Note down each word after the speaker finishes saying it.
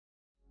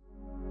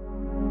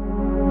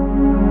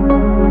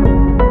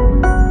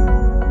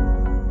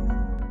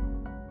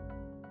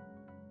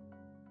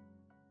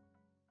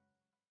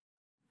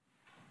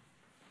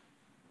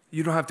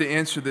You don't have to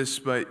answer this,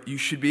 but you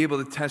should be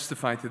able to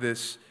testify to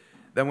this,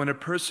 that when a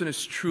person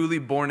is truly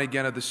born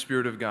again of the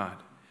Spirit of God,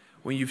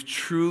 when you've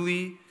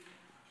truly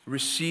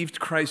received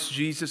Christ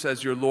Jesus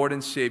as your Lord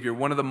and Savior,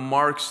 one of the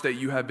marks that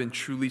you have been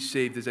truly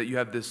saved is that you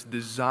have this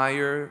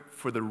desire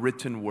for the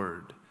written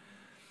word.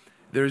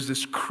 There's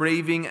this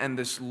craving and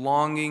this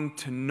longing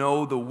to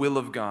know the will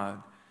of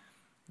God,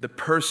 the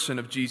person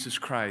of Jesus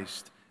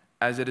Christ,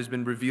 as it has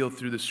been revealed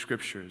through the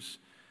Scriptures.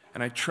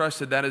 And I trust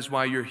that that is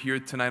why you're here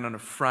tonight on a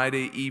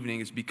Friday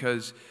evening, is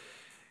because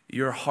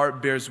your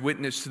heart bears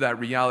witness to that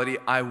reality.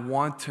 I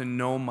want to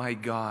know my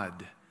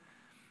God.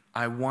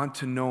 I want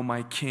to know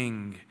my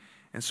King.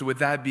 And so with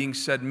that being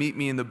said, meet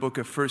me in the book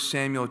of 1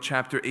 Samuel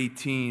chapter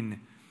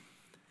 18.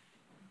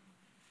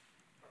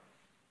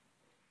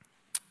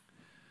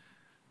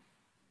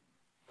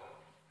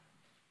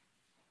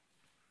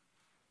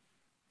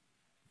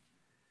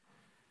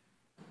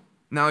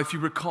 Now, if you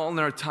recall in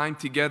our time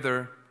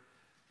together,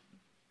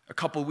 a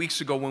couple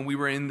weeks ago when we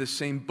were in the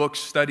same book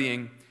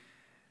studying,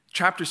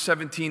 chapter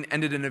 17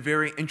 ended in a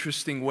very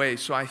interesting way.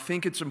 So I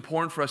think it's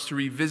important for us to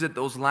revisit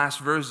those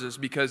last verses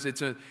because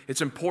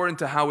it's important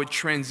to how it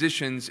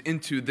transitions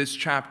into this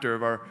chapter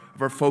of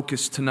our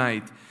focus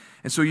tonight.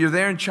 And so you're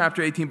there in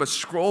chapter 18, but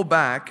scroll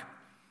back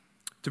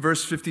to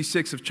verse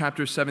 56 of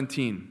chapter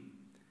 17.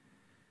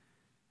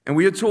 And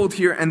we are told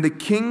here, and the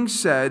king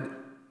said,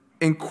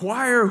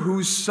 "Inquire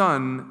whose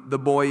son the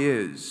boy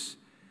is."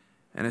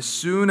 And as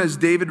soon as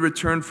David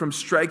returned from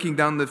striking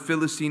down the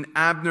Philistine,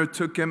 Abner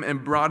took him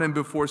and brought him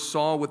before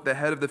Saul with the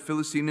head of the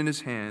Philistine in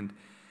his hand.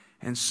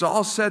 And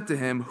Saul said to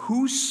him,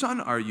 "Whose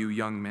son are you,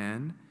 young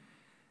man?"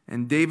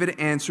 And David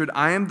answered,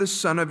 "I am the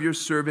son of your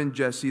servant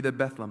Jesse the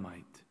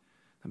Bethlehemite."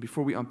 Now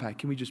before we unpack,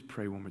 can we just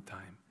pray one more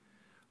time?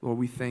 Lord,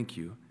 we thank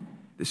you.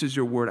 This is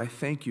your word. I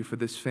thank you for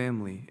this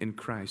family in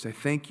Christ. I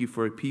thank you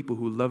for a people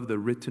who love the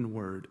written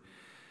word.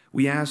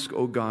 We ask,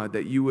 oh God,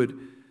 that you would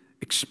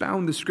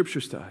expound the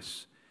Scriptures to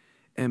us.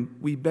 And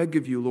we beg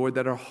of you, Lord,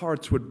 that our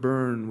hearts would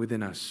burn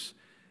within us.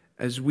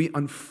 As we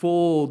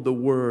unfold the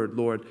word,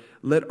 Lord,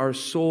 let our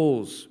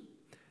souls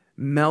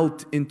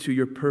melt into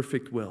your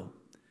perfect will.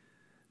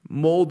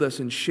 Mold us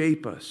and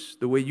shape us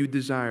the way you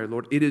desire,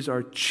 Lord. It is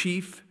our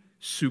chief,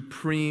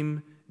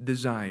 supreme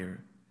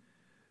desire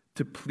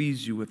to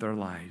please you with our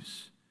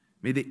lives.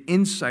 May the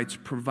insights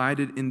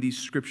provided in these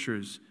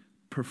Scriptures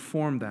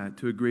perform that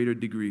to a greater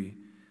degree.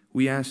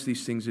 We ask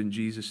these things in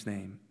Jesus'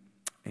 name.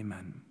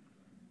 Amen.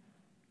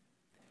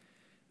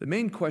 The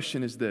main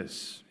question is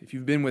this, if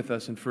you've been with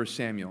us in 1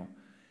 Samuel.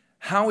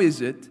 How is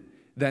it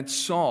that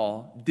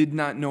Saul did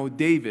not know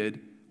David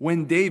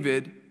when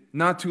David,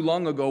 not too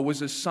long ago,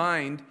 was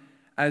assigned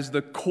as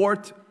the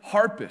court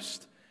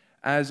harpist,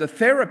 as a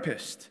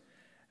therapist,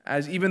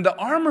 as even the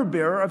armor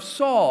bearer of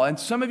Saul? And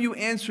some of you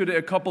answered it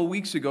a couple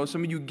weeks ago.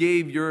 Some of you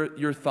gave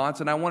your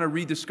thoughts, and I want to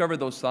rediscover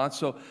those thoughts.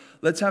 So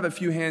let's have a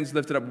few hands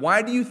lifted up.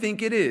 Why do you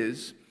think it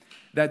is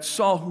that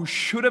Saul, who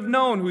should have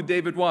known who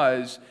David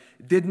was,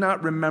 did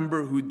not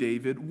remember who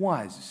David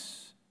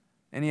was?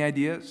 Any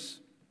ideas?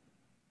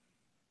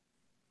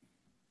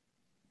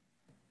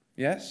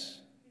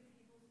 Yes?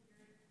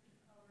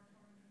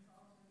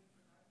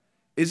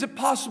 Is it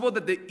possible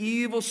that the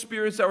evil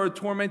spirits that were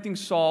tormenting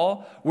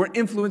Saul were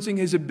influencing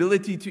his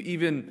ability to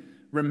even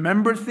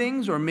remember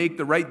things or make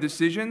the right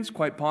decisions?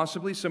 Quite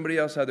possibly. Somebody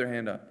else had their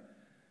hand up.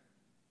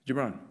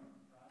 Gibran.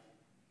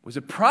 Was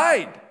it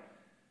pride?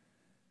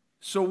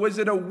 So was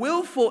it a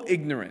willful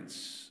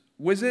ignorance?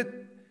 Was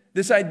it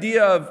this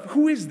idea of,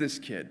 who is this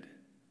kid?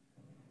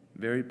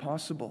 Very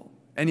possible.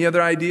 Any other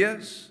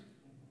ideas?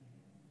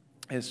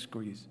 Yes,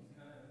 Gorgis.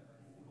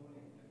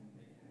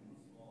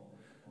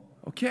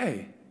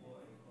 Okay.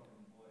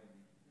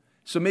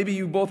 So maybe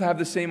you both have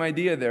the same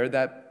idea there,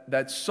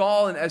 that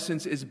Saul, in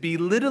essence, is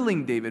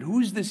belittling David.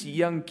 Who's this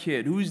young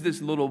kid? Who's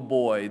this little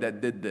boy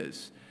that did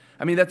this?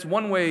 I mean, that's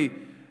one way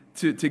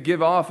to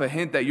give off a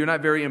hint that you're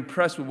not very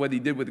impressed with what he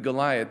did with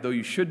Goliath, though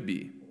you should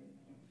be.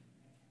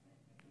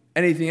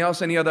 Anything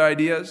else? Any other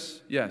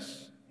ideas?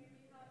 Yes.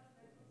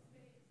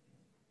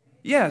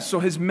 Yeah,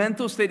 so his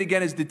mental state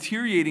again is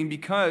deteriorating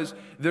because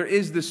there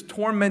is this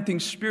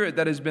tormenting spirit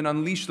that has been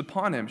unleashed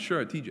upon him.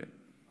 Sure, TJ.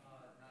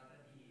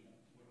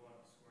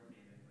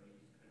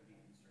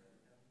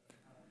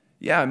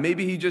 Yeah,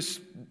 maybe he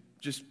just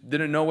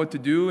didn't know what to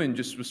do and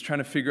just was trying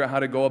to figure out how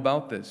to go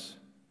about this.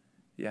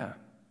 Yeah.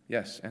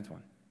 Yes,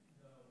 Antoine.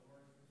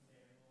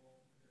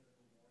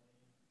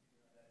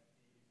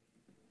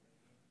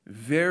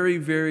 Very,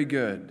 very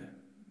good.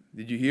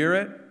 Did you hear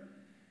it?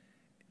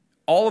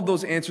 All of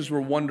those answers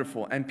were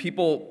wonderful, and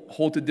people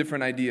hold to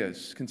different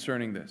ideas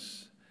concerning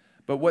this.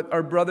 But what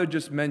our brother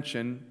just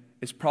mentioned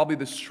is probably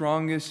the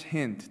strongest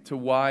hint to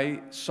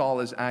why Saul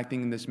is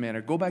acting in this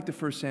manner. Go back to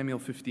 1 Samuel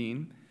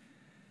 15,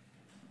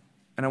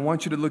 and I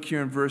want you to look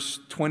here in verse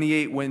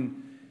 28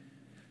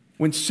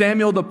 when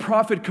Samuel the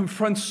prophet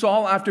confronts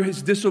Saul after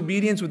his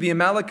disobedience with the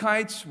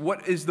Amalekites.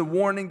 What is the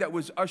warning that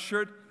was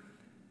ushered?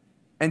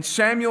 And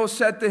Samuel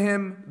said to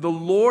him, "The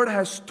Lord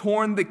has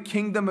torn the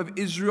kingdom of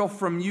Israel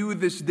from you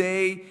this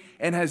day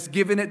and has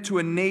given it to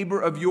a neighbor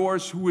of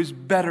yours who is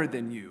better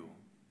than you."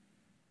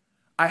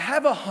 I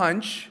have a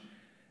hunch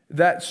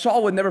that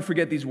Saul would never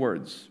forget these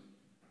words.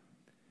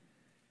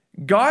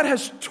 God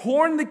has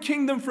torn the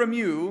kingdom from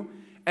you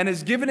and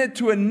has given it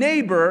to a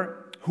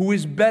neighbor who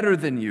is better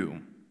than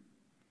you.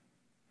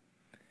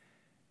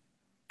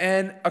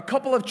 And a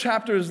couple of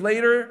chapters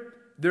later,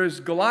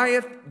 there's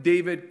Goliath.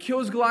 David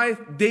kills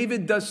Goliath.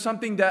 David does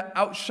something that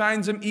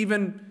outshines him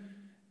even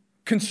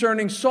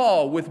concerning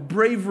Saul with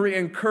bravery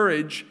and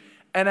courage.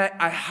 And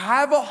I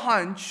have a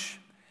hunch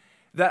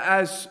that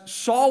as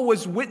Saul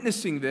was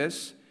witnessing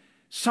this,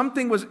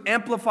 something was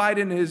amplified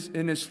in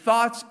his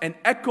thoughts and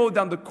echoed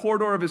down the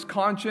corridor of his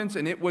conscience,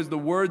 and it was the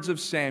words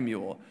of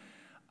Samuel.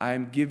 "I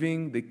am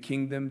giving the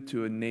kingdom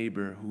to a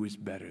neighbor who is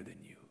better than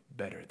you,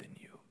 better than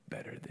you,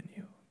 better than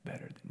you,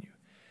 better than you."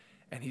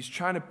 And he's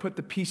trying to put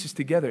the pieces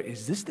together.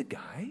 Is this the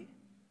guy?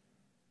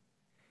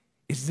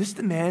 Is this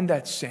the man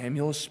that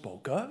Samuel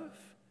spoke of?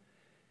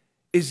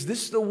 Is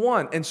this the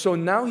one? And so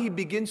now he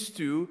begins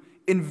to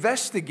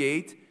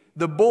investigate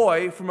the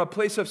boy from a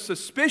place of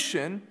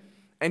suspicion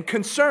and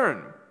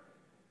concern.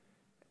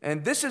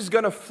 And this is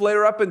going to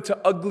flare up into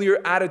uglier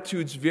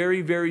attitudes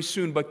very, very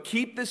soon. But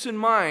keep this in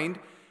mind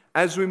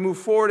as we move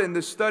forward in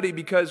this study,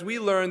 because we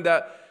learned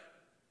that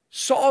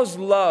Saul's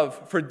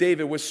love for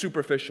David was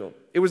superficial.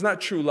 It was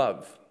not true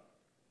love.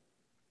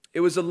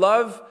 It was a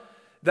love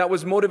that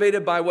was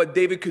motivated by what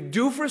David could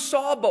do for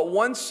Saul, but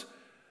once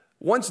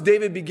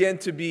David began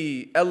to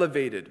be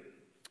elevated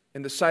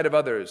in the sight of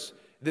others,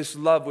 this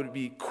love would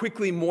be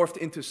quickly morphed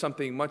into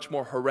something much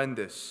more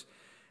horrendous.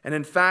 And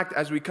in fact,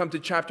 as we come to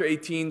chapter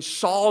 18,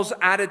 Saul's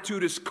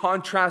attitude is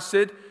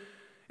contrasted.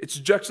 It's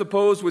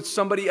juxtaposed with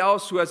somebody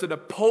else who has an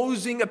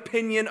opposing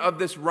opinion of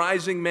this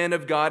rising man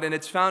of God, and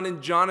it's found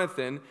in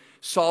Jonathan,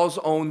 Saul's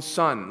own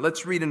son.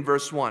 Let's read in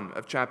verse 1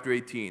 of chapter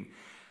 18.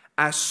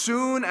 "As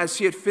soon as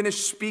he had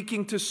finished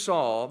speaking to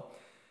Saul,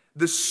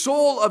 the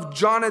soul of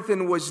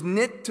Jonathan was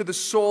knit to the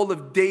soul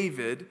of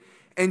David,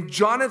 and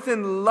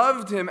Jonathan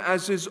loved him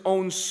as his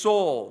own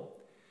soul.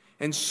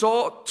 And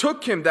Saul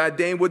took him that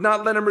day and would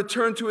not let him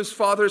return to his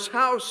father's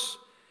house.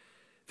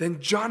 Then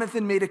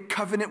Jonathan made a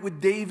covenant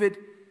with David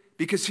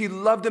because he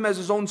loved him as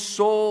his own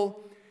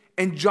soul.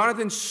 And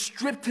Jonathan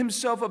stripped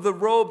himself of the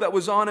robe that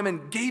was on him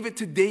and gave it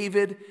to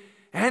David,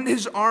 and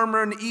his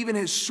armor, and even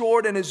his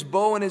sword, and his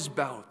bow, and his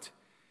belt.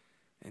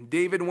 And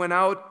David went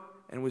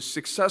out and was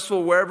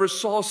successful wherever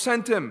Saul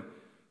sent him,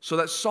 so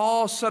that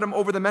Saul set him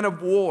over the men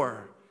of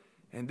war.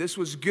 And this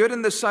was good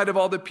in the sight of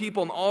all the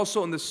people, and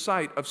also in the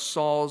sight of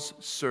Saul's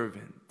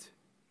servant."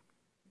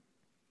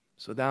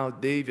 So now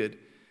David,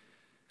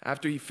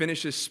 after he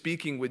finishes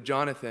speaking with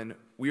Jonathan,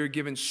 we are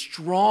given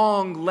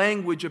strong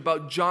language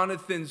about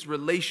Jonathan's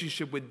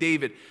relationship with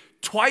David.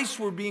 Twice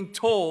we're being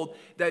told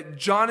that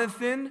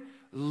Jonathan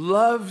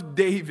loved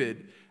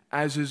David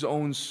as his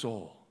own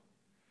soul.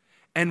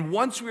 And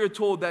once we are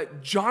told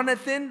that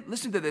Jonathan,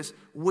 listen to this,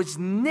 was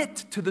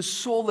knit to the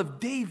soul of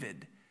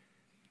David.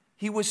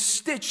 He was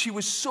stitched. He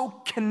was so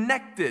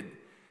connected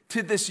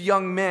to this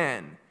young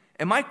man.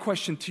 And my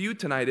question to you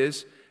tonight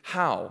is,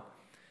 how?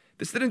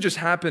 This didn't just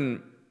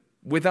happen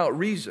without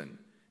reason.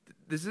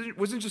 This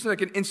wasn't just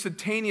like an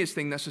instantaneous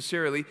thing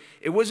necessarily.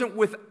 It wasn't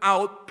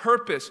without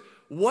purpose.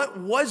 What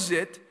was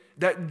it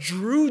that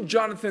drew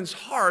Jonathan's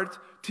heart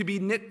to be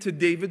knit to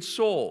David's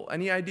soul?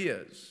 Any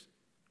ideas?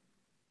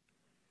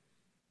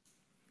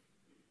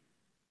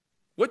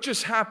 What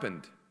just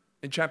happened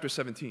in chapter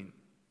 17?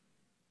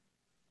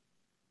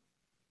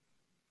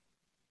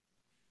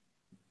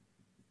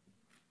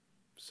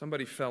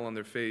 Somebody fell on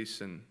their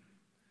face and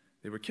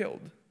they were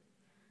killed.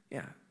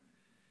 Yeah.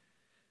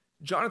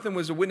 Jonathan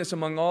was a witness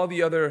among all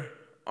the other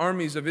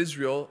armies of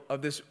Israel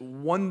of this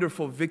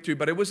wonderful victory,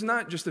 but it was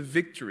not just a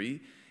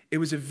victory. It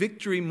was a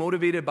victory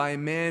motivated by a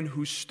man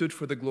who stood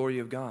for the glory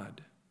of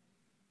God.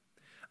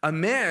 A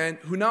man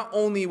who not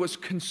only was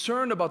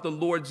concerned about the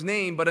Lord's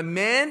name, but a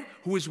man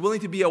who was willing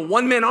to be a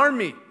one-man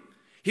army.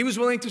 He was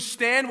willing to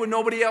stand when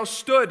nobody else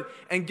stood.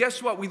 And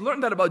guess what? We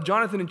learned that about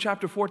Jonathan in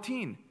chapter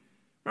 14.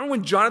 Remember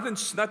when Jonathan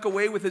snuck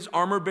away with his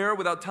armor bearer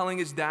without telling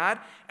his dad,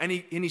 and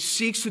he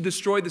seeks to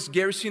destroy this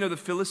garrison of the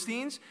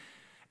Philistines?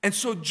 And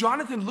so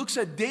Jonathan looks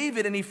at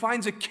David and he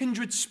finds a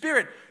kindred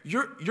spirit.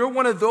 You're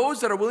one of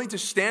those that are willing to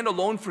stand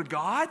alone for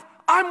God?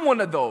 I'm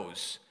one of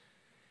those.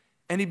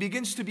 And he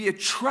begins to be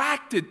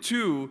attracted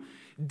to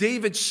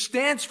David's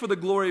stance for the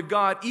glory of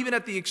God, even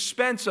at the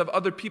expense of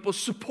other people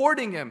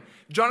supporting him.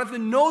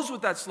 Jonathan knows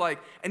what that's like,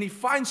 and he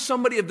finds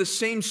somebody of the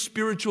same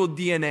spiritual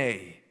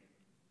DNA.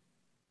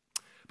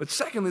 But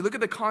secondly, look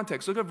at the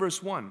context. Look at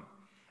verse 1.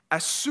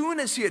 As soon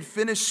as he had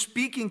finished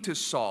speaking to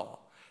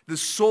Saul, the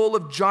soul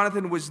of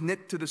Jonathan was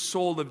knit to the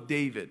soul of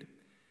David.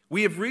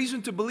 We have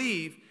reason to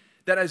believe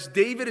that as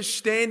David is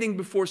standing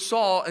before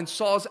Saul and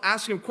Saul's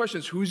asking him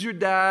questions, who's your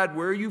dad,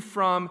 where are you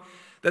from,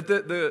 that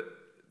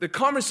the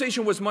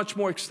conversation was much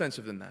more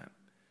extensive than that.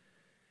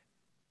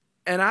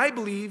 And I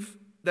believe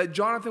that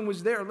Jonathan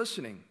was there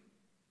listening.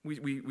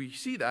 We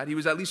see that. He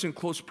was at least in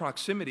close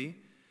proximity.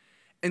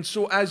 And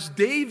so as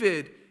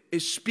David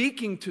is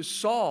speaking to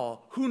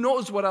Saul, who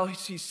knows what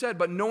else he said,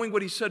 but knowing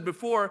what he said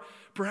before,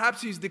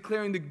 perhaps he's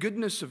declaring the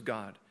goodness of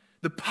God,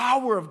 the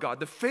power of God,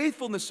 the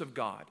faithfulness of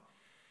God.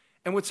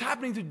 And what's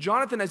happening to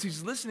Jonathan as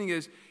he's listening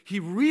is he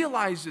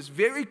realizes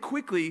very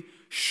quickly,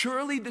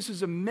 surely this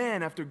is a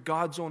man after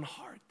God's own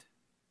heart.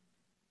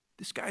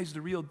 This guy is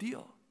the real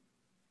deal.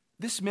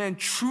 This man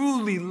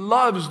truly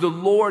loves the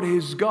Lord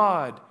his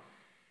God.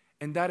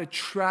 And that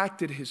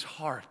attracted his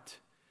heart.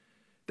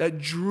 That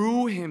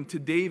drew him to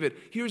David.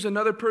 Here's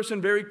another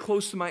person very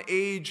close to my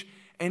age,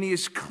 and he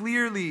is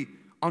clearly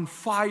on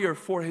fire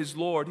for his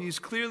Lord. He is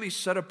clearly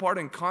set apart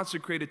and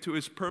consecrated to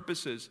his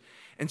purposes.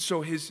 And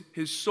so his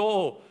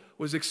soul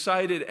was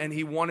excited, and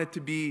he wanted to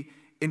be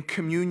in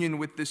communion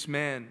with this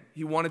man.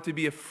 He wanted to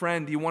be a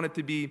friend. He wanted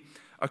to be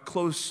a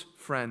close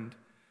friend.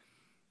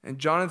 And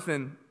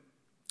Jonathan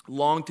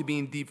longed to be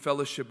in deep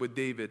fellowship with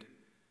David.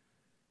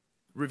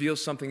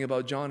 Reveals something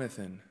about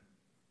Jonathan.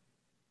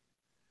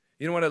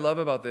 You know what I love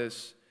about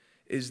this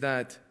is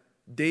that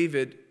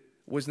David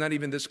was not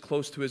even this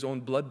close to his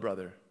own blood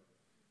brother.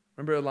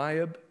 Remember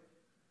Eliab?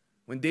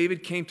 When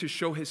David came to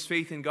show his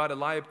faith in God,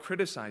 Eliab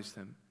criticized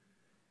him.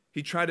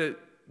 He tried to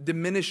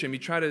diminish him. He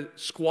tried to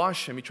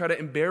squash him. He tried to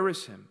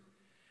embarrass him.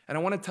 And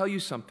I want to tell you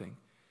something.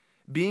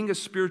 Being a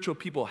spiritual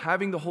people,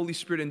 having the Holy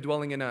Spirit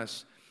indwelling in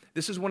us,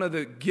 this is one of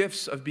the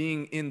gifts of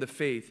being in the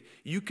faith.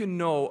 You can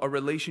know a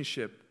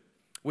relationship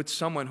with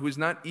someone who is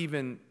not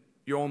even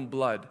your own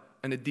blood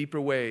in a deeper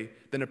way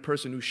than a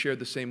person who shared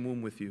the same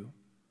womb with you.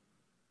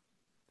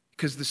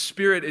 Because the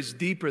Spirit is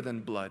deeper than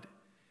blood.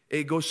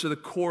 It goes to the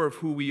core of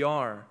who we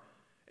are.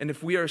 And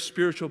if we are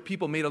spiritual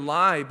people made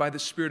alive by the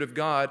Spirit of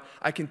God,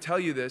 I can tell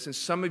you this, and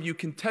some of you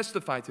can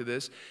testify to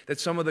this,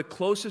 that some of the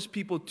closest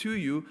people to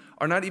you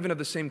are not even of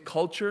the same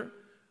culture,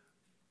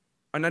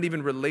 are not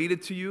even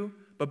related to you,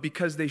 but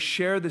because they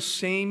share the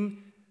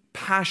same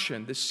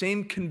passion, the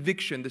same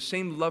conviction, the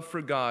same love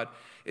for God,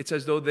 it's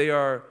as though they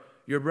are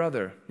your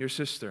brother, your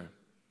sister.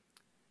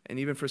 And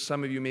even for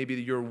some of you, maybe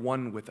you're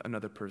one with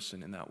another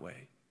person in that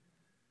way.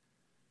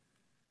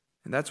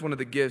 And that's one of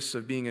the gifts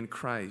of being in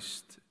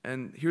Christ.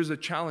 And here's a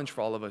challenge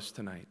for all of us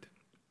tonight.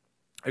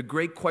 A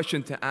great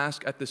question to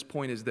ask at this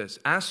point is this.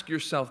 Ask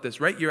yourself this.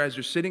 Right here as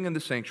you're sitting in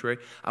the sanctuary,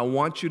 I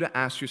want you to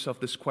ask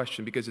yourself this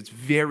question because it's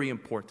very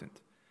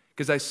important.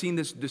 Because I've seen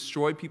this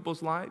destroy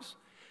people's lives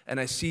and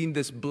I've seen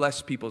this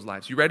bless people's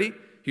lives. You ready?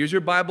 Here's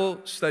your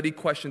Bible study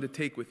question to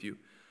take with you.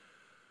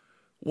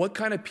 What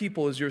kind of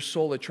people is your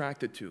soul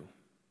attracted to?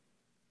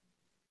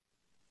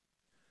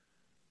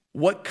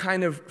 What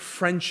kind of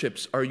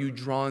friendships are you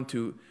drawn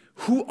to?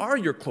 Who are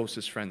your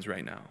closest friends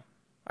right now?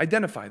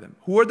 Identify them.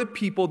 Who are the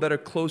people that are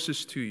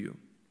closest to you?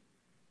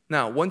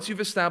 Now, once you've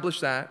established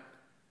that,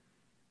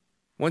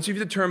 once you've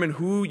determined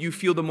who you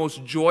feel the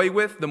most joy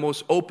with, the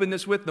most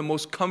openness with, the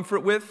most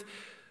comfort with,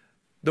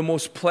 the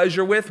most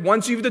pleasure with,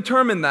 once you've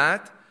determined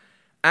that,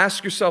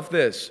 ask yourself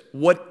this: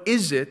 what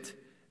is it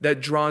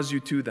that draws you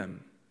to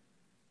them?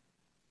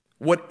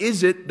 What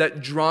is it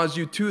that draws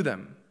you to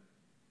them?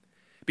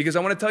 Because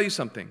I want to tell you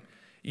something.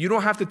 You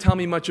don't have to tell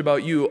me much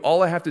about you.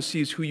 All I have to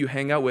see is who you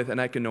hang out with,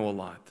 and I can know a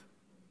lot.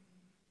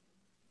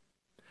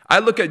 I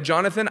look at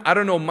Jonathan. I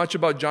don't know much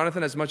about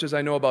Jonathan as much as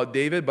I know about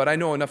David, but I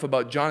know enough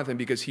about Jonathan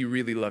because he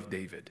really loved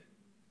David.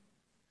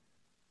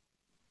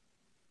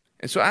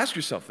 And so ask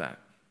yourself that.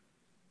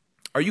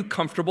 Are you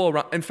comfortable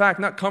around, in fact,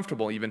 not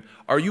comfortable even,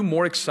 are you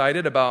more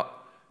excited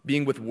about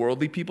being with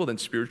worldly people than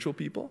spiritual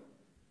people?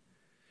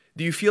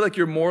 Do you feel like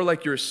you're more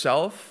like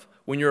yourself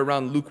when you're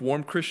around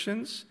lukewarm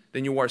Christians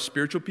than you are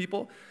spiritual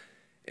people?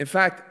 In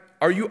fact,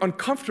 are you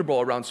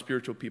uncomfortable around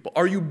spiritual people?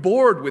 Are you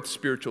bored with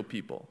spiritual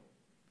people?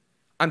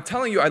 I'm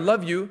telling you, I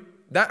love you.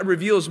 That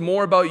reveals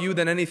more about you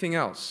than anything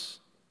else.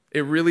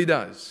 It really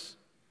does.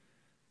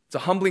 It's a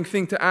humbling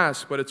thing to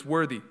ask, but it's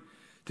worthy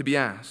to be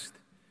asked.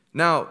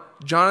 Now,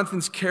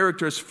 Jonathan's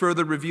character is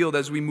further revealed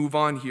as we move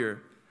on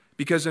here.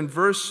 Because in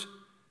verse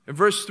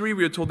 3,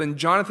 we are told, then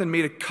Jonathan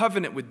made a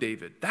covenant with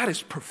David. That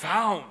is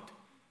profound.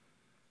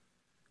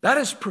 That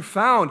is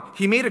profound.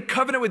 He made a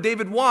covenant with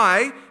David.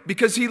 Why?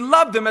 Because he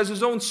loved him as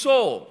his own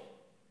soul.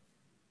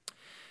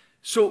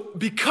 So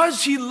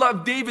because he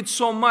loved David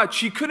so much,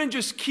 he couldn't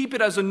just keep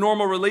it as a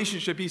normal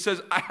relationship. He says,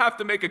 I have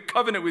to make a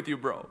covenant with you,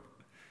 bro.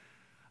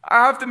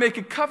 I have to make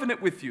a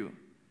covenant with you.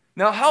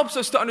 Now it helps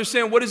us to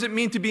understand, what does it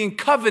mean to be in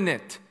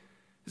covenant?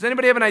 Does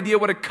anybody have an idea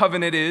what a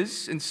covenant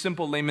is in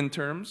simple layman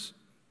terms?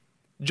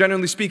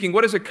 Generally speaking,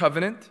 what is a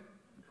covenant?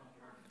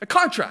 A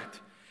contract.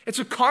 It's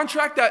a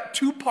contract that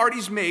two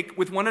parties make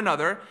with one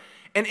another.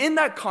 And in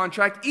that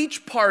contract,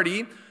 each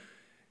party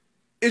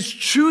is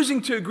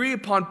choosing to agree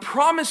upon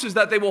promises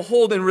that they will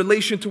hold in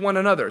relation to one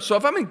another. So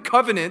if I'm in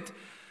covenant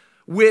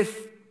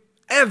with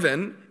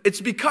Evan,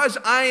 it's because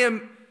I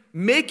am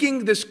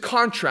making this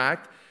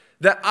contract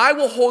that I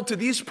will hold to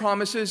these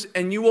promises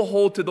and you will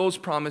hold to those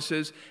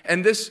promises.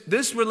 And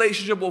this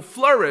relationship will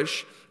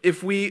flourish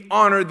if we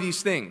honor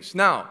these things.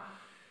 Now,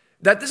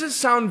 that doesn't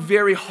sound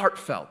very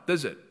heartfelt,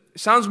 does it? It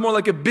sounds more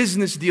like a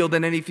business deal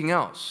than anything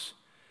else.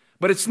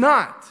 But it's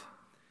not.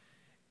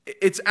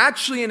 It's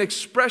actually an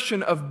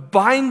expression of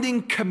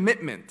binding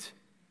commitment.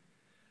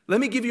 Let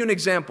me give you an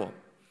example.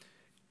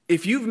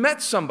 If you've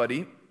met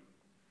somebody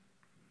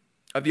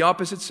of the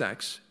opposite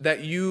sex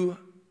that you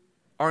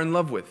are in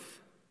love with,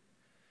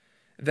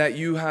 that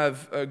you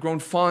have grown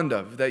fond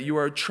of, that you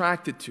are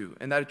attracted to,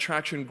 and that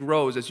attraction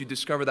grows as you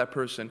discover that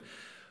person,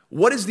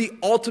 what is the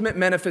ultimate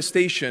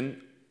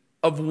manifestation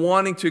of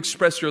wanting to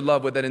express your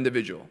love with that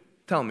individual?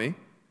 Tell me.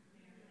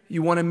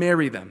 You want to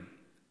marry them.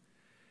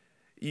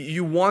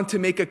 You want to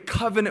make a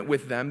covenant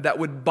with them that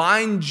would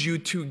bind you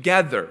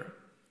together.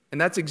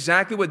 And that's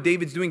exactly what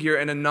David's doing here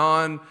in a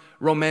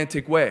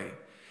non-romantic way.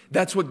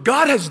 That's what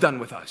God has done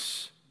with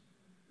us.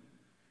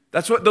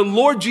 That's what the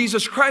Lord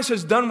Jesus Christ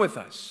has done with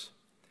us.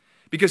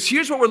 Because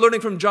here's what we're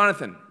learning from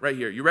Jonathan right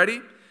here. You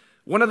ready?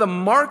 One of the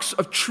marks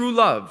of true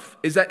love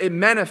is that it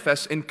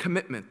manifests in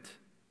commitment.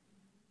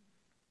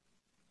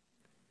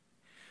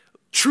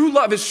 True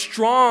love is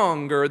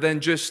stronger than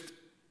just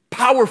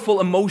powerful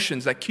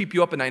emotions that keep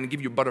you up at night and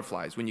give you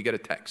butterflies when you get a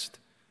text.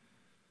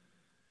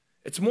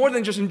 It's more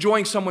than just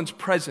enjoying someone's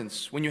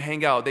presence when you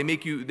hang out. They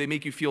make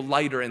you feel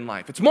lighter in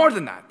life. It's more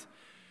than that.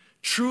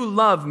 True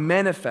love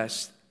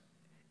manifests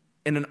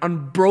in an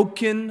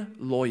unbroken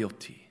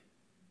loyalty.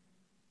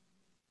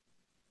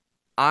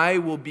 I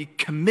will be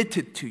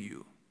committed to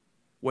you,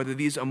 whether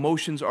these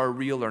emotions are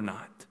real or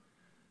not,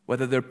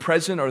 whether they're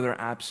present or they're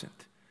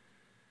absent.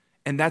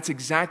 And that's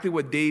exactly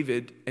what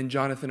David and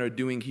Jonathan are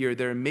doing here.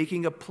 They're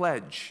making a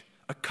pledge,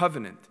 a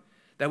covenant,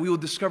 that we will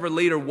discover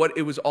later what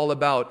it was all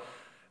about.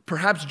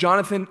 Perhaps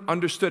Jonathan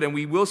understood, and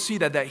we will see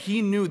that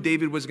he knew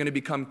David was going to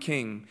become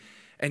king,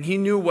 and he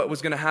knew what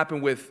was going to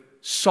happen with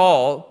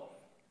Saul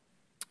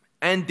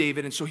and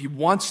David, and so he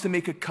wants to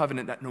make a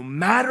covenant that no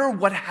matter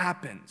what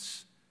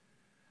happens,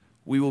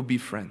 we will be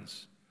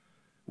friends.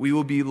 We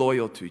will be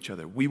loyal to each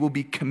other. We will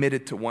be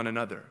committed to one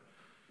another.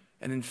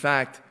 And in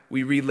fact,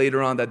 we read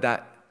later on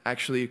that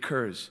actually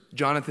occurs.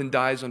 Jonathan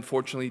dies,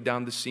 unfortunately,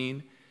 down the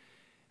scene.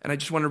 And I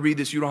just want to read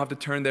this. You don't have to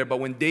turn there. But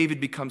when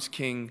David becomes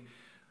king,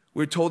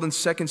 we're told in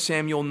 2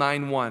 Samuel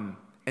 9:1,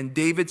 and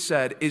David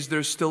said, "Is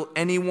there still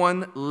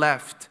anyone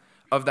left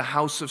of the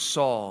house of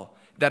Saul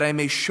that I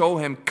may show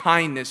him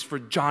kindness for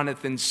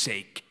Jonathan's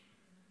sake?"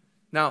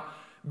 Now,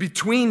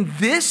 between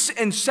this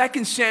and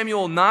 2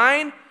 Samuel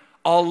 9,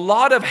 a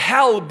lot of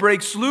hell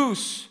breaks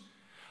loose.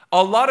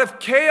 A lot of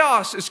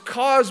chaos is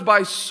caused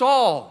by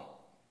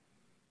Saul,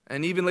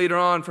 and even later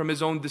on from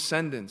his own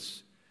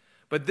descendants.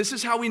 But this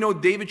is how we know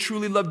David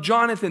truly loved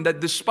Jonathan, that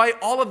despite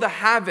all of the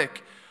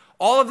havoc,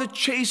 all of the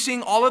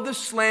chasing, all of the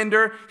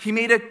slander, he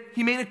made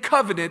a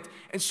covenant.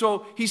 And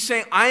so he's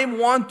saying, I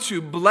want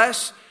to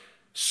bless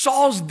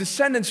Saul's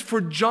descendants for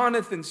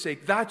Jonathan's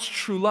sake. That's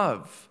true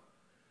love.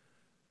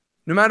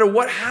 No matter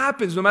what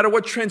happens, no matter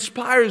what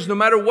transpires, no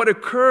matter what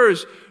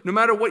occurs, no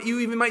matter what you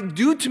even might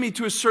do to me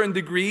to a certain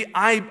degree,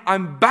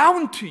 I'm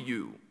bound to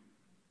you.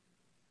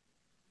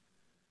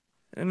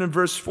 And in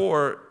verse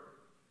 4,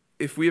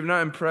 if we have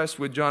not impressed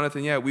with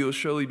Jonathan yet, we will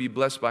surely be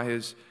blessed by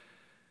his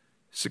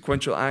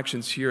sequential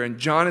actions here. And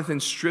Jonathan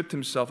stripped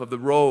himself of the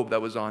robe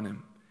that was on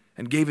him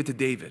and gave it to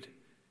David,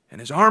 and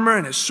his armor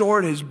and his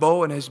sword, his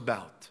bow and his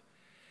belt.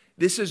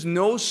 This is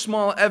no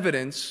small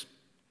evidence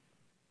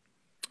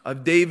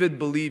of Jonathan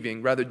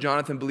believing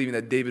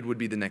that David would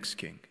be the next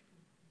king.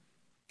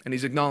 And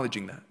he's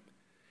acknowledging that.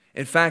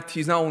 In fact,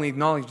 he's not only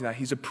acknowledging that,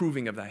 he's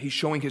approving of that. He's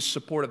showing his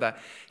support of that.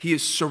 He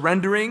is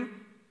surrendering.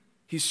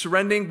 He's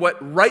surrendering what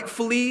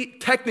rightfully,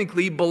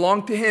 technically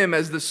belonged to him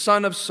as the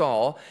son of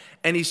Saul.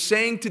 And he's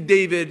saying to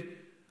David,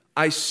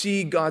 I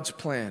see God's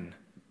plan.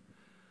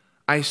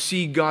 I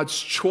see God's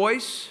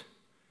choice.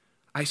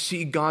 I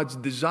see God's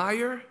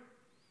desire.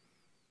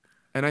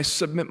 And I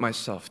submit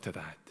myself to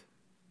that.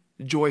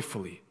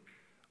 Joyfully.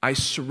 I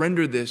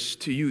surrender this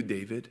to you,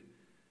 David.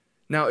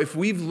 Now, if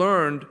we've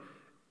learned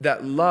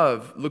that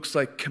love looks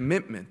like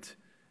commitment,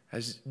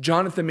 as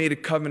Jonathan made a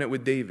covenant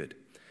with David,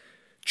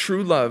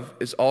 true love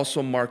is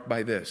also marked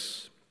by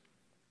this: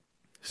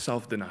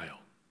 self-denial.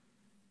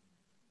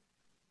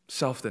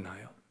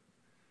 Self-denial.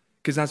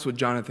 Because that's what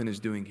Jonathan is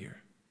doing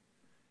here.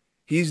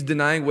 He's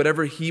denying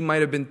whatever he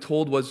might have been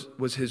told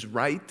was his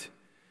right.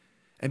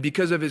 And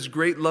because of his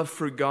great love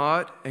for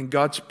God and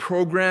God's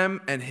program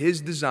and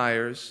his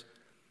desires,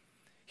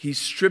 he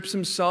strips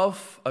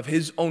himself of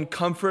his own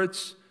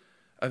comforts,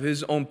 of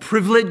his own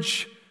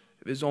privilege,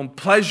 of his own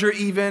pleasure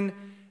even,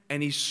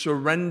 and he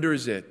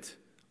surrenders it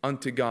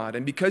unto God.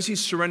 And because he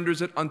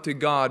surrenders it unto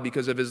God,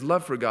 because of his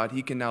love for God,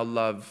 he can now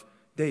love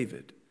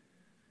David.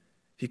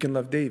 He can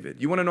love David.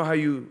 You want to know how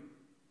you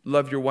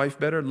love your wife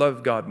better?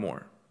 Love God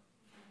more.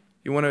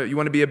 You want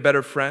to be a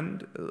better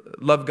friend?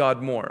 Love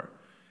God more.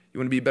 You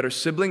want to be a better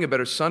sibling, a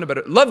better son,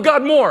 love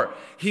God more.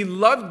 He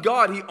loved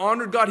God, he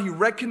honored God, he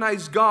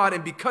recognized God,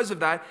 and because of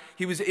that,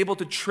 he was able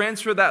to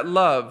transfer that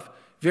love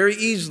very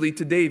easily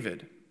to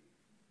David.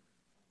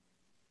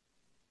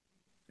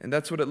 And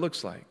that's what it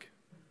looks like.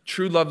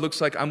 True love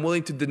looks like I'm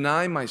willing to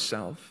deny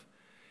myself,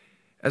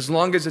 as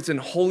long as it's in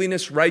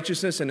holiness,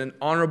 righteousness, and an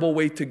honorable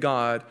way to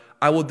God,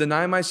 I will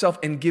deny myself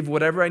and give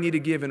whatever I need to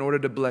give in order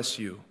to bless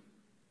you.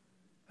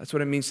 That's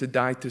what it means to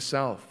die to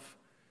self.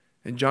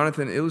 And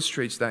Jonathan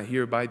illustrates that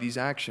here by these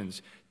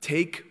actions.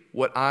 Take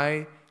what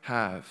I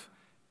have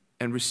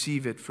and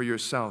receive it for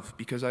yourself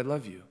because I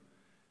love you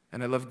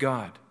and I love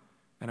God.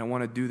 And I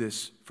want to do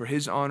this for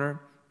His honor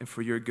and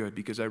for your good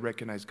because I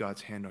recognize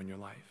God's hand on your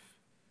life.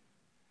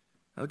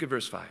 Now look at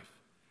verse 5.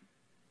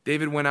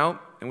 David went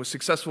out and was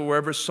successful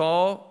wherever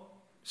Saul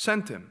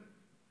sent him.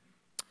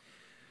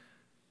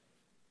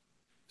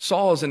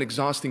 Saul is an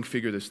exhausting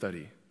figure to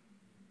study.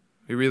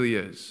 He really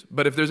is.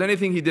 But if there's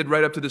anything he did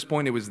right up to this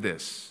point, it was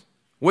this.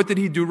 What did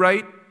he do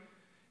right?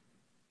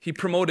 He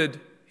promoted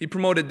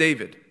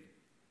David.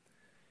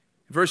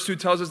 Verse 2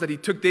 tells us that he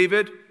took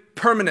David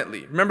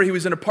permanently. Remember, he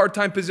was in a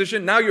part-time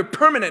position. Now you're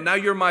permanent. Now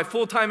you're my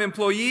full-time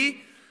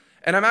employee,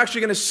 and I'm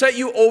actually going to set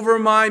you over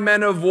my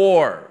men of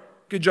war.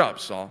 Good job,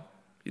 Saul.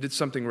 You did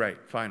something right,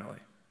 finally.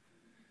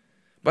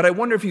 But I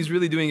wonder if he's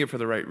really doing it for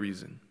the right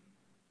reason.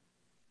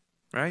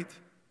 Right?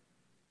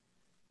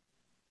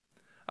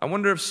 I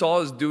wonder if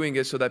Saul is doing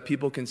it so that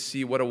people can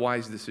see what a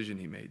wise decision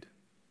he made.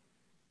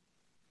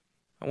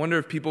 I wonder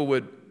if people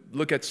would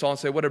look at Saul and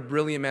say, what a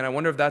brilliant man. I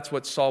wonder if that's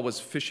what Saul was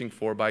fishing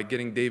for by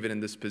getting David in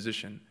this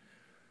position.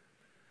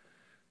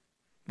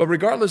 But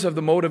regardless of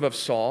the motive of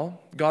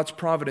Saul, God's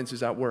providence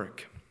is at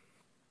work.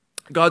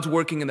 God's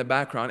working in the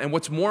background. And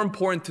what's more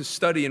important to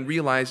study and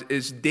realize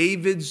is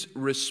David's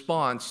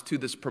response to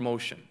this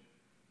promotion.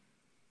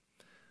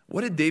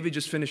 What did David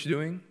just finish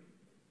doing?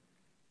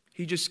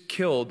 He just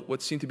killed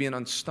what seemed to be an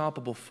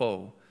unstoppable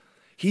foe.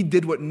 He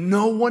did what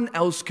no one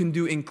else can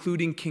do,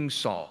 including King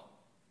Saul.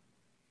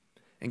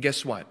 And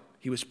guess what?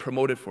 He was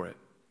promoted for it.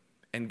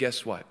 And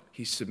guess what?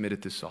 He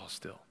submitted to Saul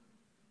still.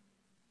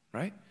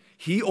 Right?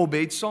 He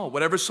obeyed Saul.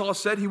 Whatever Saul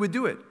said, he would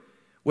do it.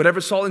 Whatever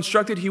Saul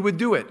instructed, he would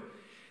do it.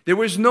 There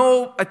was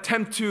no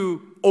attempt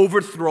to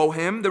overthrow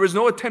him. There was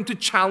no attempt to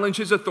challenge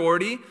his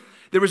authority.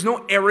 There was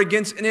no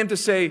arrogance in him to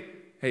say,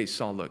 hey,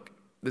 Saul, look,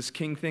 this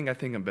king thing, I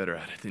think I'm better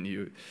at it than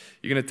you.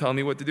 You're going to tell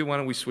me what to do? Why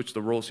don't we switch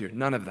the roles here?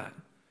 None of that.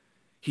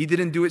 He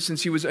didn't do it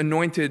since he was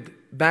anointed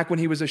back when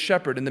he was a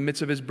shepherd in the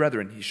midst of his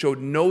brethren. He showed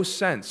no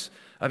sense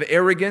of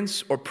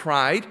arrogance or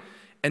pride.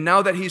 And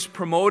now that he's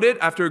promoted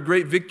after a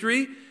great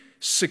victory,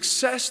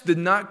 success did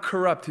not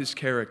corrupt his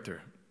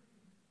character.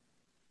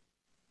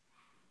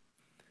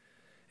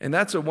 And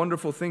that's a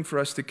wonderful thing for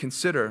us to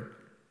consider.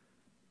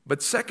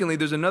 But secondly,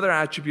 there's another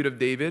attribute of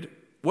David.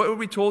 What were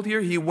we told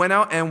here? He went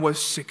out and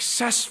was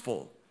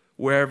successful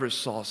wherever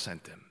Saul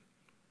sent him.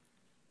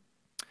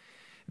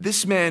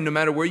 This man, no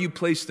matter where you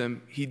placed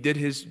him, he did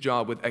his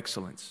job with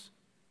excellence.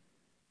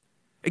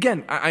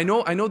 Again, I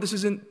know this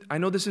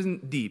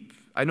isn't deep.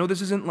 I know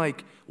this isn't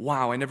like,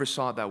 wow, I never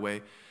saw it that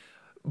way.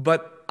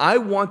 But I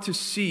want to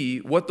see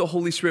what the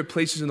Holy Spirit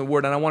places in the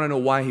Word, and I want to know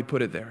why He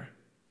put it there.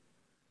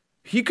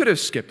 He could have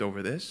skipped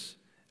over this.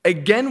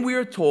 Again, we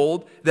are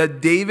told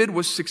that David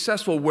was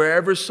successful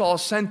wherever Saul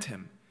sent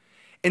him.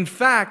 In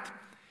fact,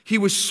 he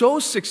was so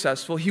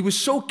successful, he was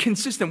so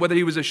consistent, whether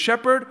he was a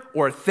shepherd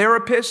or a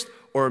therapist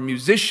or a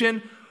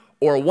musician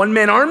or a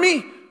one-man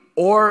army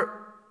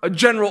or a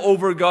general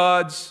over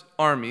God's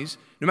armies.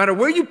 No matter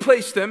where you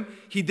placed him,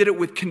 he did it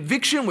with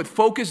conviction, with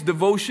focus,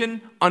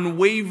 devotion,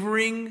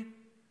 unwavering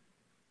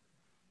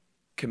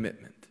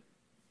commitment.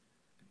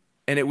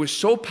 And it was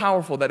so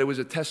powerful that it was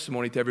a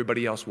testimony to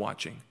everybody else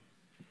watching.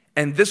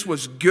 And this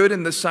was good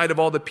in the sight of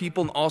all the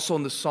people and also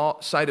in the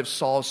sight of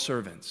Saul's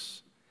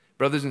servants.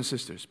 Brothers and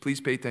sisters,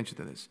 please pay attention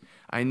to this.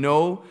 I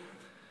know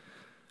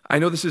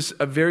this is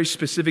a very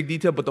specific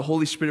detail, but the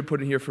Holy Spirit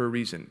put it here for a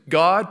reason.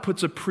 God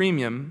puts a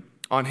premium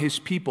on His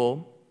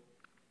people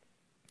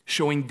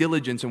showing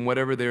diligence in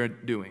whatever they're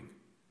doing.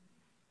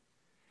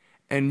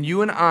 And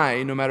you and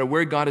I, no matter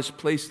where God has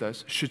placed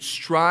us, should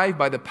strive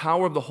by the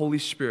power of the Holy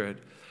Spirit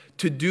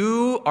to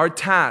do our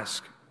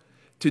task,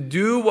 to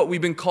do what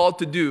we've been called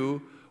to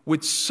do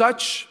with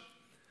such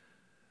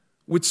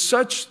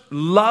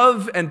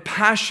love and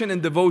passion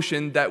and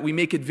devotion that we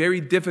make it very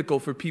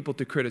difficult for people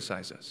to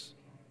criticize us.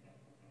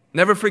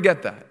 Never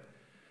forget that.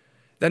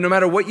 That no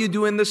matter what you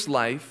do in this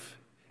life,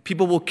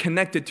 people will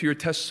connect it to your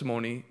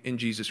testimony in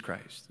Jesus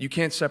Christ. You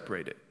can't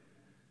separate it.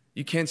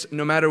 You can't,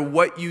 no matter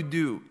what you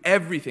do,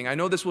 everything. I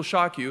know this will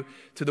shock you,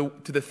 to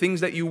the things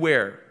that you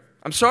wear.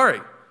 I'm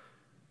sorry.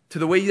 To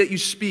the way that you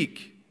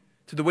speak,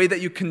 to the way that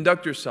you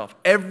conduct yourself.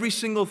 Every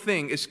single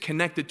thing is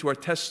connected to our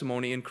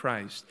testimony in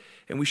Christ.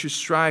 And we should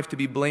strive to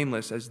be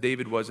blameless as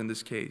David was in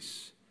this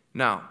case.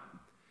 Now,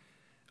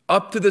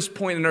 up to this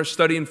point in our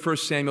study in 1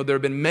 Samuel, there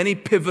have been many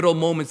pivotal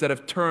moments that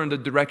have turned the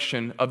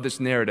direction of this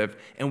narrative,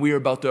 and we are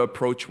about to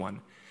approach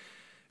one.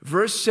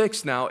 Verse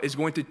 6 now is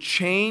going to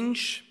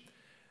change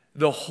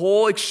the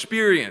whole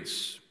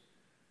experience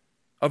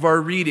of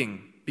our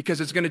reading,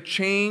 because it's going to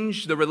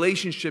change the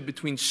relationship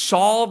between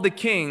Saul the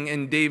king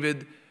and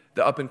David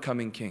the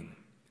up-and-coming king.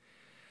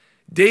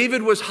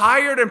 David was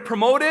hired and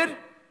promoted.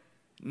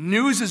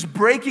 News is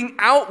breaking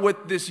out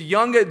what this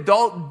young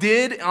adult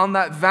did on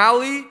that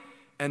valley.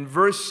 And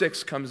verse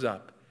 6 comes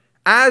up.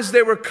 As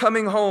they were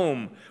coming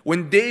home,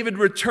 when David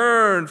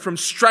returned from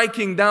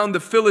striking down the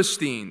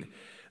Philistine,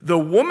 the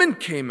woman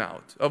came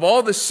out of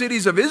all the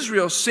cities of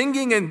Israel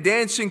singing and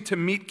dancing to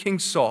meet King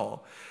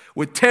Saul,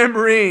 with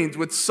tambourines,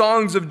 with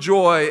songs of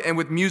joy, and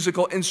with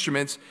musical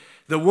instruments.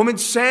 The women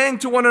sang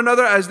to one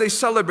another as they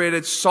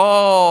celebrated,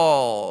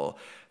 Saul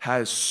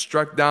has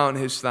struck down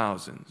his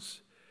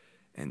thousands,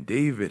 and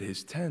David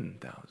his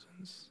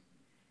 10,000s.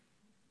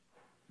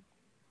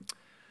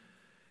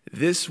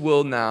 This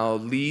will now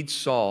lead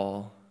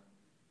Saul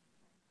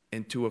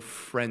into a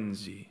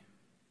frenzy.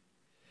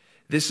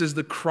 This is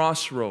the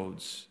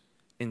crossroads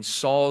in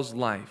Saul's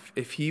life.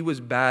 If he was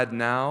bad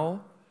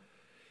now,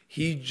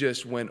 he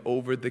just went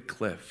over the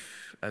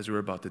cliff, as we're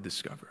about to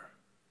discover.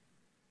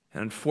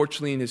 And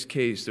unfortunately, in his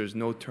case, there's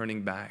no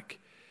turning back.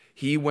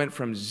 He went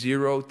from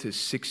 0 to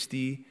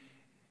 60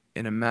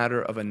 in a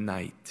matter of a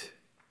night.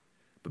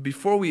 But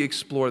before we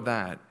explore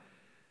that,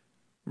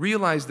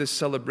 realize this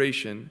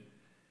celebration,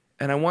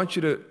 and I want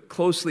you to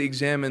closely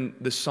examine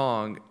the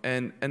song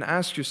and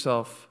ask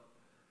yourself,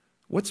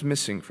 what's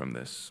missing from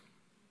this?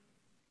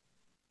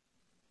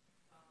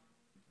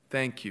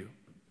 Thank you.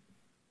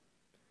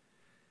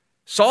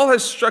 Saul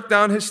has struck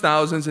down his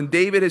thousands and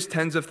David his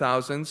tens of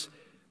thousands.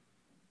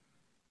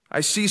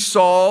 I see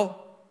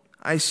Saul,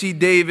 I see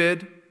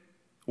David.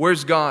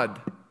 Where's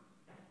God?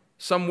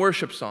 Some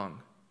worship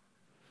song.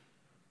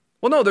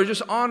 Well, no, they're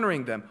just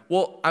honoring them.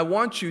 Well, I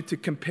want you to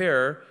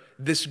compare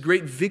this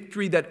great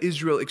victory that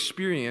Israel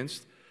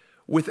experienced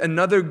with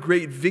another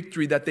great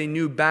victory that they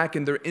knew back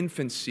in their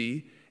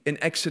infancy in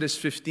Exodus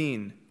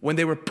 15. When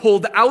they were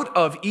pulled out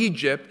of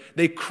Egypt,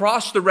 they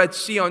crossed the Red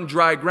Sea on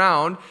dry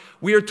ground.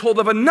 We are told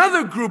of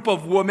another group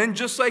of women,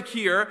 just like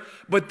here,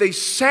 but they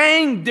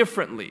sang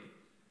differently.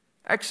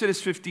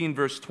 Exodus 15,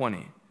 verse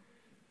 20.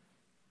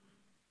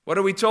 What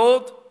are we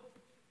told?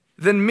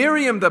 Then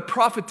Miriam, the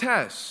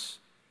prophetess,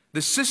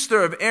 the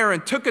sister of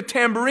Aaron, took a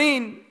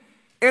tambourine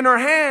in her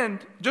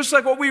hand, just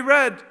like what we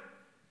read.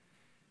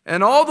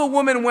 And all the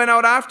women went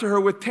out after her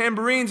with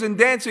tambourines and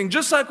dancing,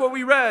 just like what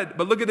we read.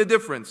 But look at the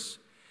difference.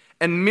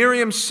 And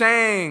Miriam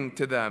sang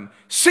to them,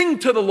 sing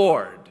to the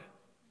Lord.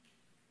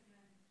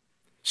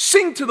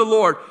 Sing to the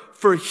Lord,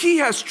 for he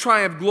has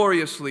triumphed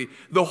gloriously.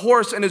 The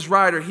horse and his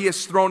rider he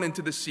has thrown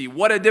into the sea.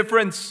 What a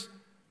difference.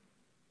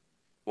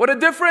 What a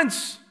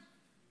difference.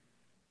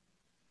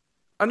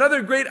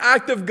 Another great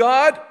act of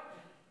God,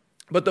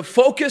 but the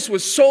focus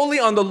was solely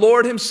on the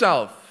Lord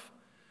himself.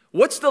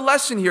 What's the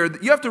lesson here?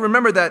 You have to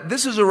remember that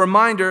this is a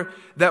reminder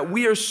that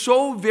we are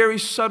so very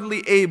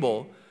subtly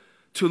able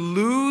to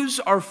lose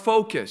our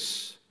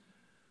focus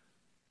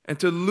and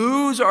to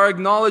lose our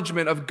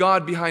acknowledgement of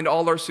God behind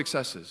all our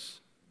successes.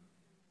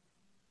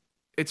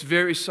 It's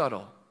very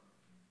subtle,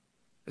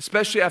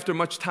 especially after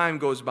much time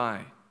goes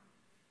by.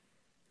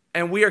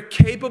 And we are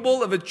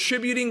capable of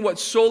attributing what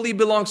solely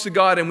belongs to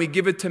God, and we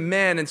give it to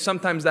man, and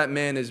sometimes that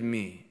man is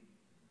me.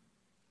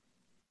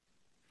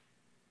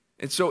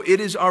 And so it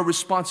is our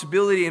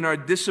responsibility and our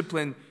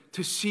discipline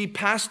to see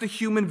past the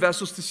human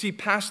vessels, to see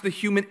past the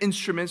human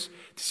instruments,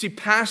 to see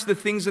past the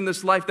things in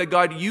this life that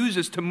God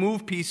uses to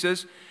move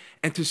pieces,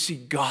 and to see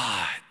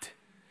God.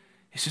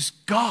 This is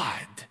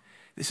God.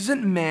 This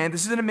isn't man.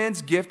 This isn't a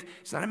man's gift.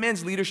 It's not a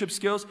man's leadership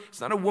skills. It's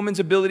not a woman's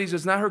abilities.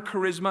 It's not her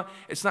charisma.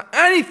 It's not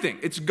anything.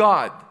 It's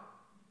God.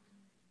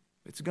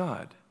 It's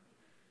God.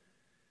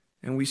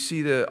 And we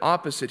see the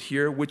opposite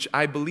here, which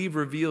I believe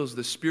reveals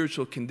the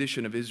spiritual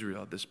condition of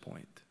Israel at this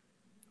point.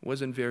 It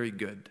wasn't very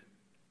good,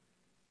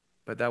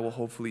 but that will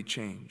hopefully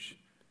change.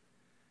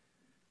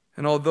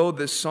 And although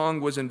this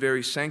song wasn't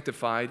very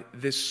sanctified,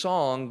 this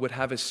song would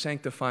have a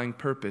sanctifying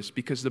purpose,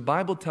 because the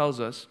Bible tells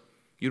us,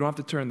 you don't have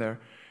to turn there,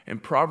 in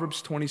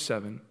Proverbs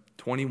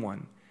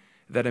 27:21,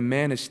 that a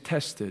man is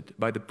tested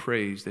by the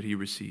praise that he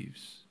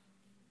receives.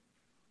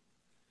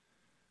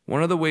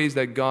 One of the ways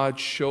that God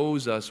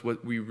shows us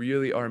what we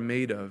really are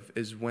made of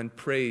is when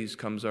praise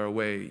comes our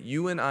way.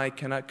 You and I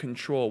cannot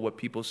control what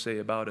people say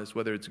about us,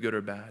 whether it's good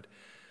or bad,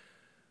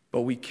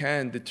 but we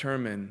can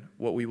determine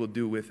what we will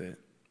do with it.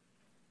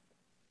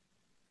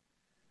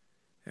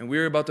 And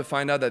we're about to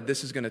find out that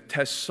this is going to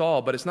test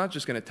Saul, but it's not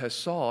just going to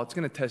test Saul, it's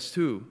going to test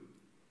who?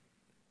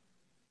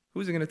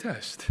 Who's it going to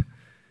test?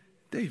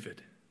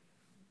 David.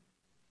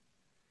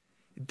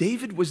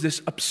 David was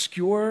this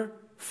obscure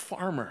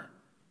farmer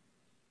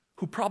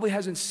who probably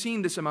hasn't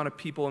seen this amount of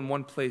people in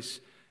one place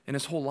in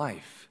his whole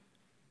life.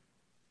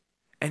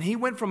 And he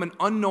went from an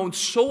unknown,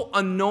 so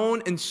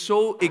unknown and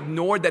so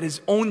ignored that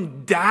his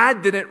own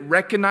dad didn't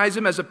recognize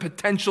him as a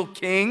potential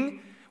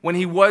king when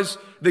he was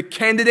the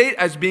candidate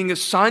as being a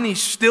son. He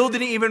still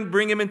didn't even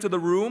bring him into the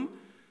room.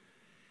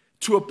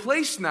 To a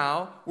place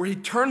now where he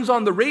turns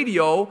on the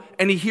radio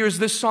and he hears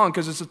this song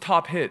because it's a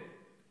top hit.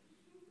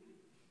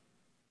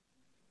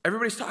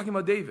 Everybody's talking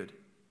about David.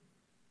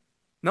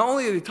 Not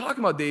only are they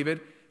talking about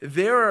David,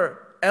 they're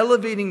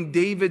elevating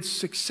David's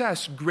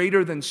success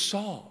greater than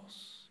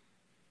Saul's.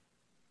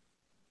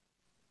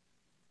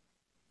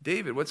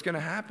 David, what's going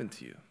to happen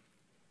to you?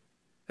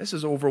 This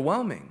is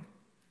overwhelming.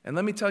 And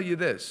let me tell you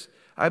this.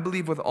 I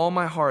believe with all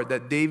my heart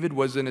that David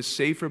was in a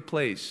safer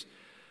place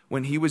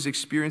when he was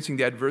experiencing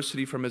the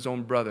adversity from his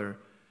own brother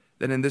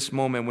than in this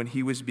moment when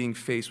he was being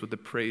faced with the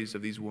praise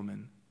of these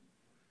women.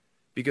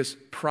 Because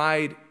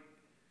pride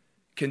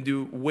can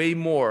do way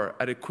more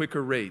at a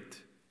quicker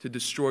rate to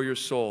destroy your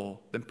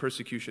soul than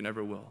persecution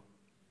ever will.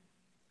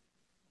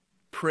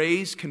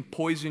 Praise can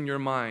poison your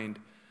mind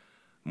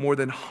more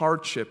than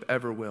hardship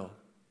ever will.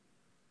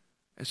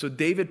 And so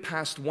David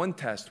passed one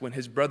test when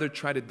his brother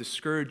tried to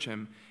discourage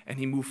him and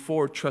he moved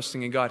forward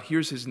trusting in God.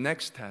 Here's his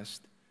next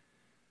test.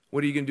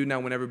 What are you going to do now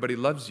when everybody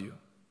loves you?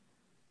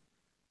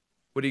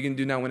 What are you going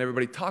to do now when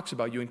everybody talks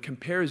about you and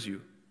compares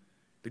you?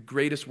 The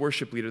greatest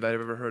worship leader that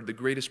I've ever heard, the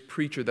greatest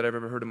preacher that I've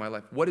ever heard in my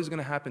life. What is going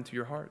to happen to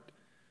your heart?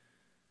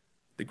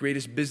 The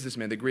greatest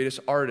businessman, the greatest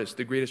artist,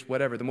 the greatest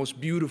whatever, the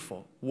most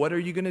beautiful. What are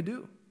you going to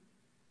do?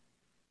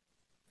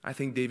 I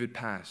think David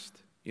passed.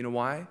 You know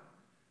why?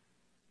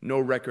 No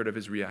record of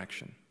his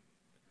reaction.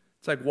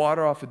 It's like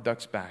water off a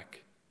duck's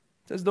back.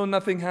 It's as though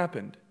nothing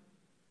happened.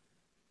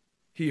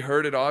 He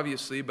heard it,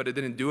 obviously, but it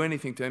didn't do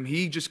anything to him.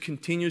 He just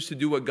continues to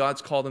do what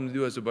God's called him to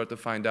do, as we're about to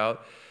find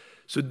out.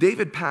 So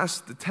David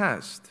passed the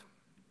test.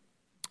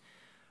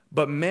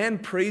 But man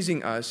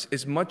praising us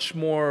is much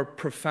more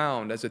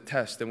profound as a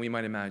test than we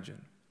might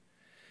imagine.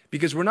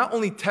 Because we're not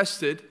only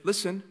tested,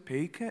 listen,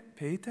 pay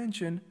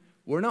attention.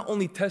 We're not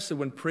only tested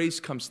when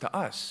praise comes to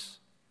us.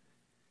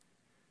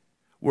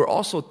 We're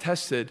also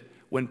tested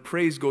when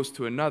praise goes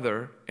to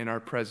another in our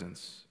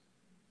presence.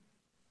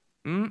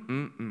 We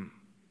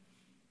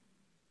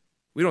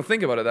don't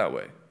think about it that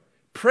way.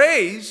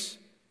 Praise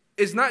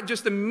is not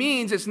just a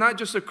means, it's not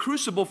just a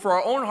crucible for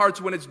our own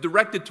hearts when it's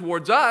directed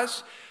towards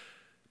us.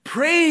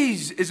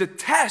 Praise is a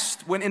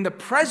test when in the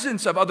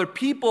presence of other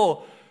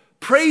people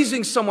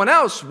praising someone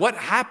else, what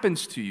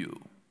happens to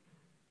you?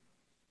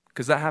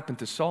 Because that happened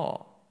to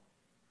Saul.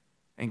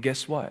 And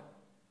guess what?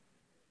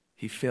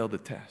 He failed the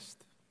test.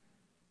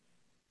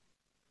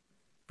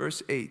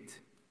 Verse 8,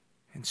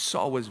 and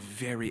Saul was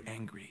very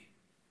angry.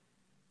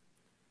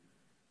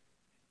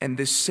 And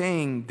this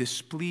saying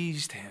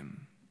displeased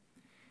him.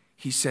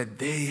 He said,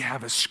 they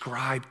have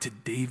ascribed to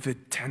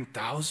David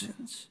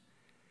 10,000s,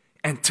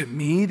 and to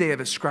me they have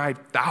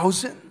ascribed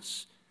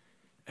thousands.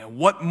 And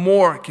what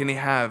more can he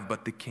have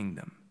but the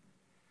kingdom?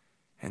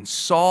 And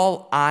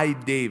Saul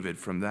eyed David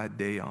from that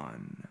day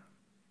on.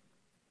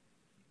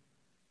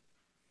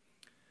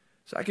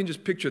 So I can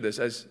just picture this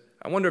as,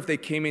 I wonder if they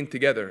came in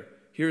together.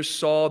 Here's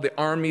Saul, the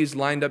army is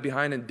lined up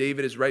behind, and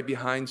David is right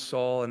behind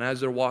Saul. And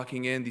as they're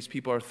walking in, these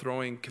people are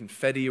throwing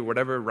confetti or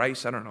whatever,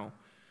 rice, I don't know.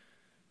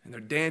 And they're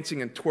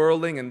dancing and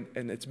twirling,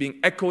 and it's being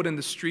echoed in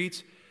the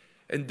streets.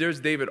 And there's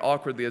David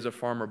awkwardly as a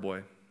farmer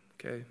boy.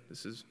 Okay,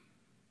 this is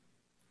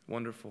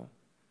wonderful.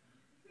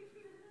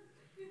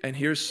 And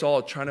here's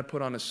Saul trying to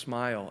put on a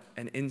smile,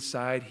 and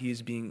inside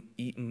he's being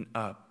eaten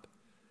up.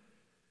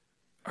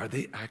 Are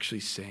they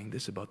actually saying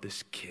this about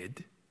this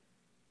kid?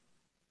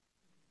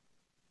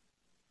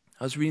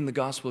 I was reading the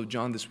Gospel of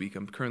John this week.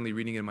 I'm currently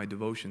reading it in my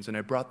devotions, and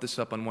I brought this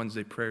up on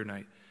Wednesday prayer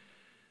night.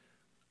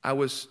 I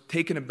was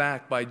taken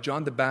aback by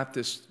John the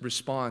Baptist's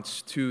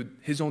response to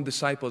his own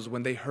disciples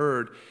when they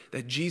heard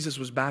that Jesus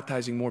was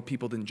baptizing more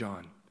people than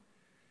John.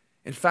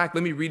 In fact,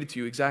 let me read it to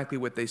you exactly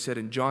what they said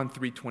in John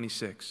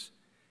 3:26.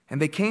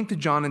 And they came to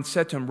John and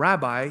said to him,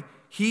 Rabbi,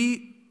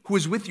 he who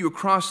is with you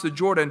across the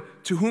Jordan,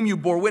 to whom you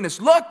bore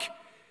witness, look,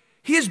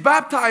 he is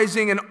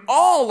baptizing and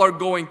all are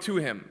going to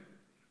him.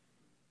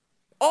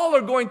 All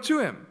are going to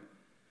him.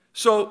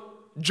 So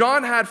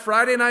John had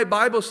Friday night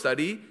Bible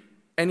study,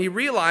 and he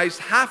realized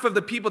half of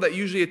the people that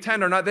usually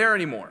attend are not there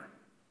anymore.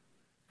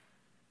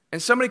 And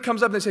somebody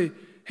comes up and they say,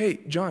 hey,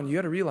 John, you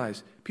got to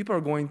realize people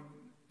are going,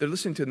 they're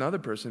listening to another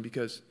person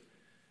because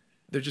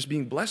they're just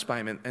being blessed by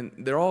him, and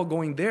they're all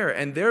going there,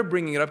 and they're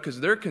bringing it up because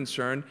they're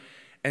concerned.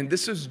 And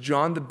this is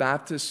John the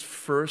Baptist's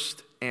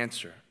first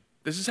answer.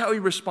 This is how he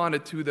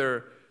responded to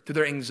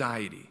their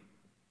anxiety.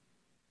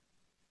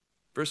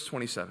 Verse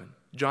 27,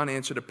 John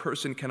answered, a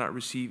person cannot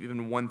receive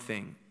even one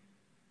thing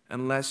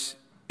unless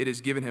it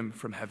is given him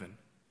from heaven.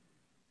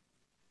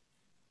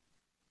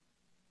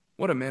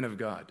 What a man of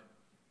God.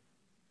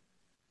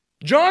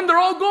 John, they're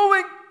all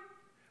going.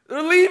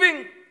 They're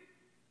leaving.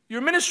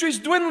 Your ministry's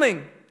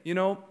dwindling. You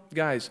know,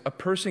 guys, a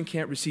person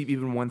can't receive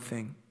even one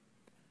thing.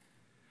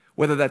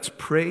 Whether that's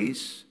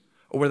praise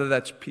or whether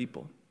that's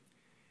people.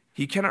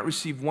 He cannot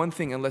receive one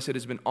thing unless it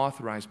has been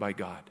authorized by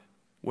God.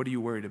 What are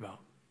you worried about?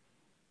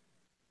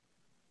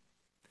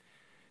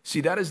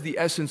 See, that is the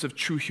essence of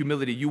true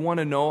humility. You want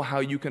to know how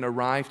you can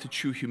arrive to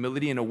true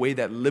humility in a way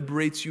that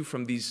liberates you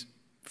from these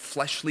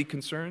fleshly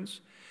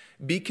concerns?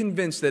 Be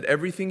convinced that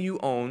everything you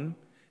own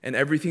and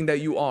everything that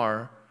you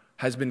are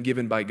has been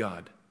given by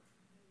God.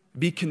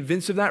 Be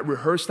convinced of that,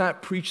 rehearse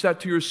that, preach that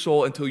to your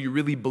soul until you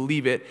really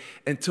believe it,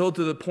 until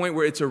to the point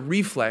where it's a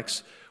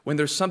reflex when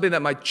there's something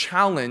that might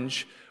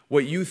challenge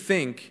what you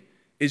think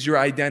is your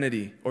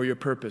identity or your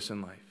purpose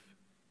in life.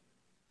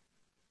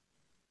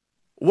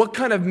 What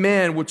kind of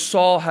man would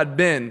Saul have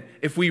been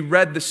if we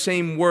read the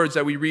same words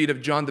that we read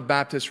of John the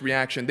Baptist's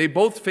reaction? They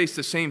both faced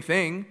the same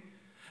thing,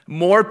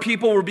 More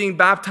people were being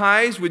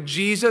baptized with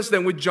Jesus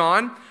than with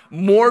John.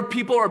 More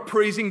people are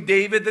praising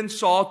David than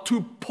Saul.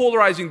 Two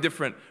polarizing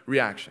different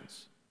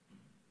reactions.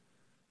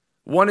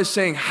 One is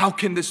saying, how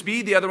can this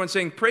be? The other one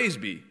saying, praise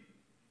be.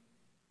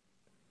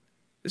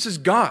 This is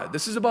God.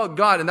 This is about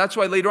God. And that's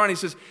why later on he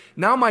says,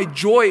 now my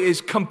joy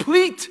is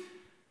complete.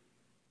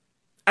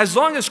 As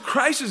long as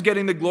Christ is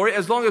getting the glory,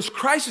 as long as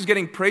Christ is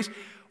getting praise,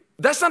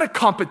 that's not a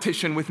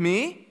competition with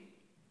me.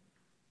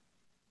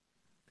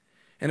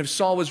 And if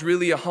Saul was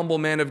really a humble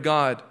man of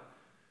God,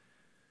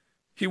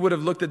 he would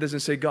have looked at this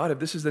and said, God, if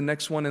this is the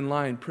next one in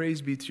line,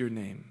 praise be to your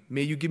name.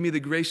 May you give me the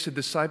grace to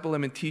disciple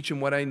him and teach him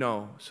what I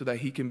know so that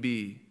he can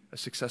be a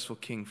successful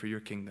king for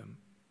your kingdom.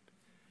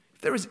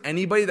 If there was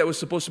anybody that was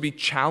supposed to be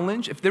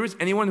challenged, if there was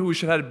anyone who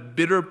should have had a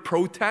bitter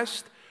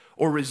protest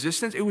or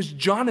resistance, it was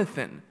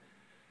Jonathan.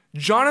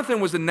 Jonathan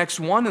was the next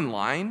one in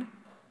line.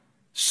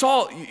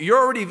 Saul, you're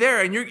already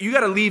there and you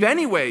got to leave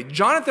anyway.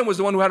 Jonathan was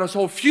the one who had his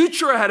whole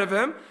future ahead of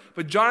him,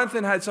 but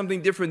Jonathan had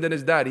something different than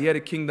his dad. He had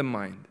a kingdom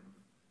mind.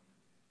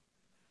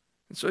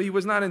 And so he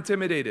was not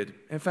intimidated.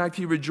 In fact,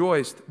 he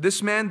rejoiced.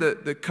 This man,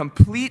 the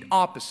complete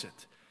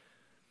opposite,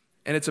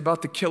 and it's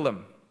about to kill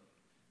him.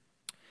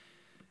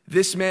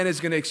 This man is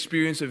going to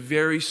experience a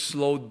very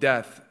slow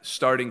death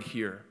starting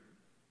here.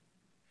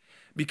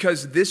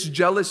 Because this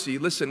jealousy,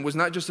 listen, was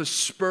not just a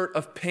spurt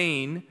of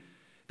pain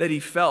that he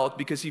felt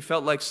because he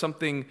felt like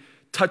something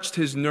touched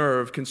his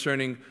nerve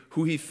concerning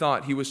who he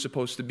thought he was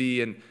supposed to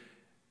be. And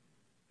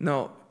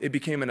no, it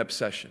became an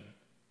obsession.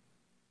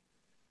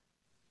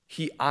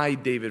 He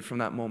eyed David from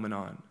that moment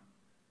on.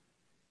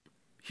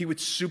 He would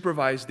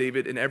supervise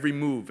David in every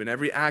move, in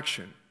every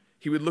action.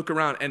 He would look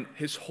around, and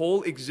his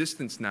whole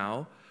existence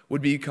now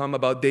would become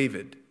about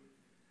David.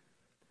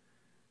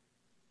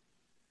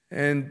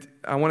 And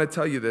I want to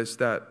tell you this,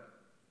 that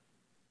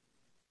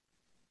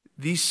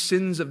these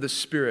sins of the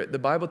Spirit, the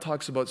Bible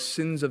talks about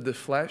sins of the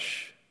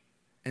flesh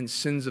and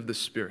sins of the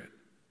Spirit.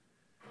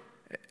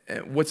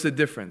 What's the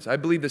difference? I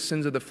believe the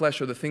sins of the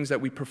flesh are the things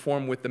that we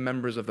perform with the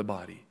members of the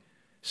body.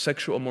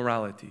 Sexual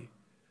immorality,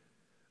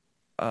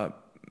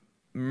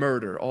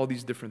 murder, all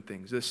these different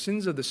things. The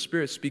sins of the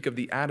Spirit speak of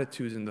the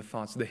attitudes and the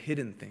thoughts, the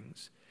hidden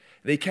things.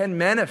 They can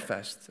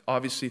manifest,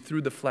 obviously,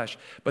 through the flesh,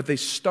 but they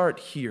start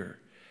here.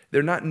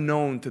 They're not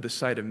known to the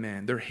sight of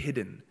man. They're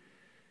hidden.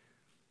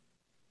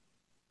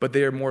 But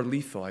they are more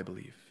lethal, I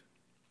believe.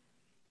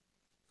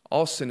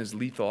 All sin is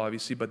lethal,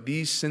 obviously, but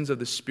these sins of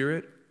the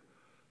Spirit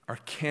are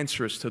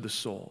cancerous to the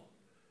soul.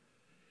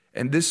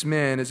 And this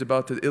man is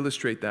about to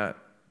illustrate that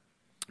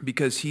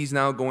because he's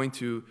now going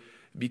to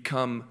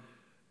become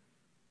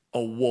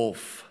a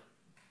wolf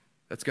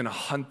that's going to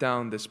hunt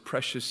down this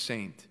precious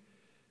saint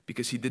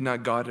because he did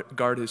not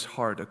guard his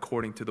heart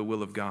according to the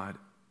will of God.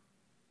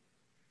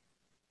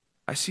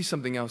 I see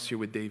something else here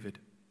with David.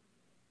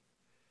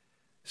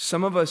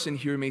 Some of us in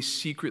here may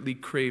secretly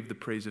crave the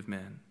praise of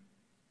man.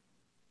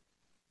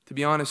 To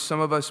be honest, some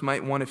of us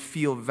might want to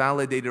feel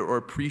validated or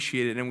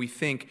appreciated, and we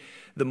think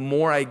the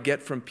more I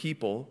get from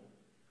people,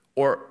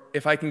 or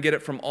if I can get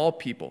it from all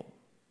people,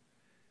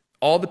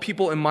 all the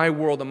people in my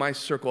world, in my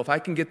circle, if I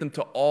can get them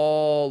to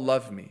all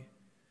love me.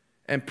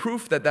 And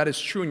proof that that is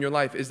true in your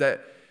life is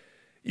that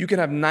you can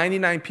have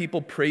 99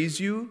 people praise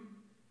you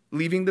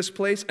leaving this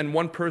place and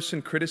one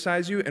person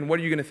criticize you, and what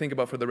are you going to think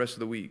about for the rest of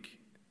the week?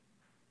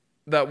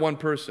 That one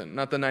person,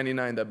 not the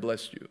 99 that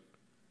blessed you.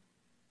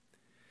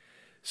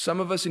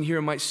 Some of us in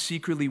here might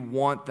secretly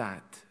want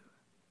that.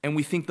 And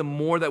we think the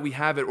more that we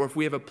have it, or if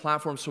we have a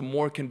platform so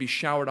more can be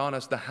showered on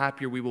us, the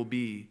happier we will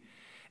be.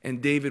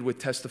 And David would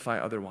testify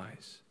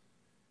otherwise.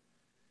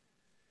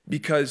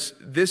 Because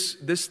this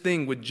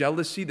thing with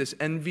jealousy, this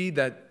envy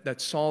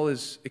that Saul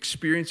is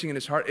experiencing in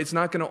his heart, it's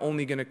not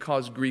only going to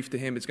cause grief to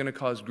him, it's going to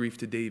cause grief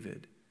to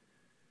David.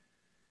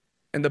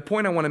 And the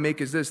point I want to make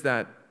is this,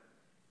 that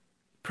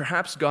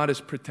perhaps God is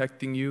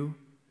protecting you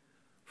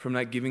from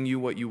not giving you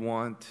what you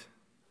want.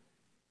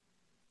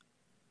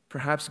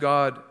 Perhaps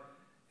God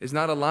is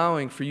not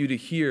allowing for you to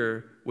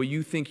hear what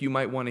you think you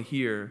might want to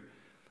hear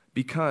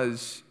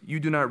because you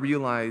do not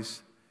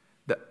realize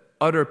the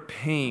utter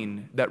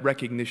pain that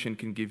recognition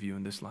can give you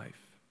in this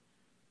life.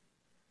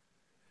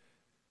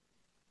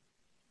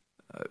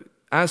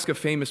 Ask a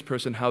famous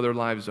person how their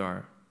lives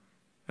are,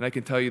 and I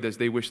can tell you this,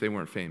 they wish they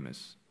weren't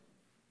famous.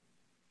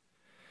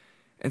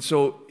 And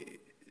so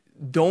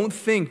don't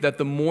think that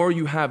the more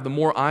you have, the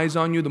more eyes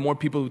on you, the more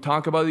people who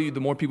talk about you, the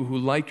more people who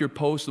like your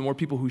posts, the more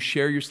people who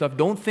share your stuff.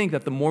 Don't think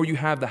that the more you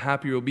have, the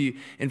happier you'll be.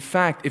 In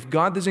fact, if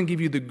God doesn't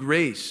give you the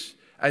grace,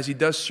 as he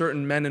does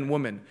certain men and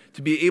women,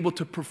 to be able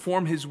to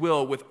perform his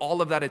will with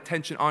all of that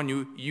attention on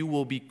you, you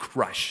will be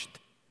crushed.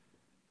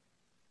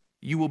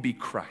 You will be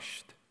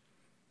crushed.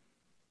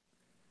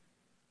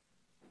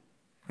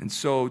 And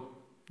so,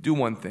 do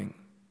one thing.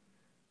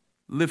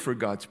 Live for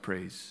God's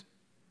praise,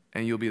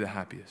 and you'll be the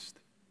happiest.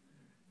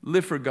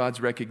 Live for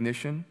God's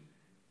recognition,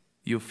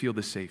 you'll feel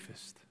the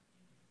safest.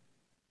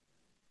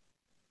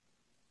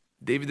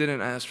 David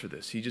didn't ask for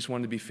this. He just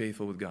wanted to be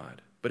faithful with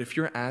God. But if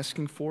you're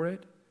asking for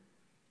it,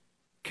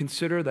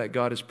 consider that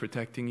God is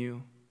protecting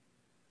you.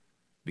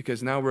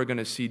 Because now we're going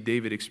to see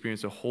David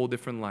experience a whole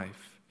different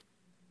life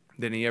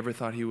than he ever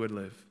thought he would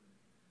live.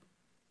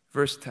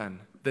 Verse 10,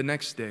 the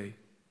next day,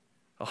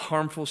 a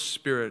harmful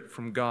spirit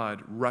from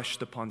God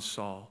rushed upon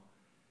Saul,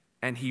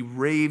 and he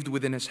raved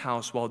within his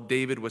house while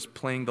David was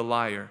playing the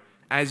lyre,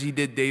 as he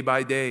did day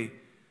by day.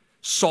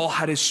 Saul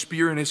had his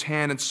spear in his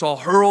hand, and Saul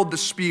hurled the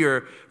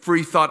spear, for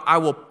he thought, I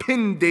will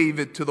pin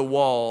David to the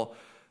wall.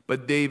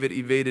 But David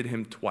evaded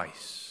him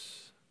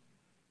twice.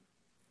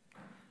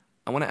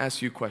 I want to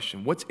ask you a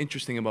question. What's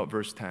interesting about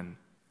verse 10?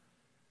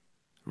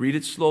 Read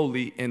it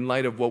slowly in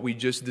light of what we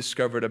just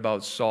discovered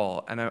about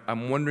Saul, and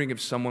I'm wondering if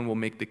someone will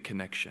make the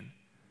connection.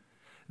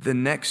 The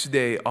next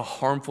day, a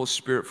harmful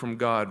spirit from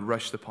God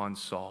rushed upon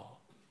Saul.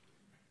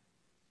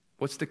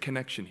 What's the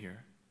connection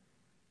here?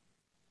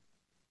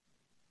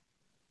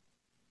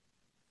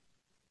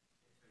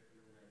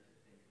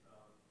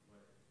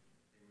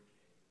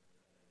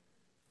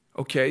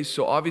 Okay,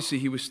 so obviously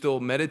he was still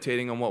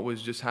meditating on what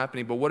was just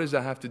happening, but what does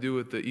that have to do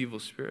with the evil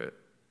spirit?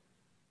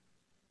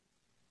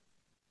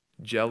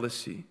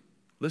 Jealousy.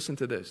 Listen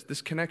to this.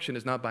 This connection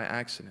is not by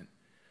accident.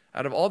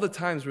 Out of all the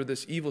times where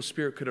this evil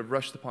spirit could have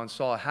rushed upon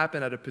Saul, it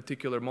happened at a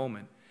particular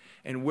moment.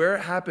 And where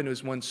it happened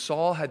was when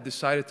Saul had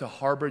decided to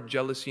harbor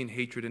jealousy and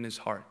hatred in his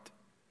heart.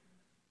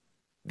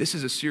 This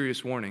is a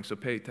serious warning, so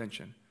pay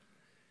attention.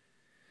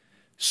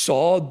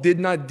 Saul did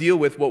not deal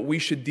with what we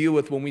should deal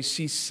with when we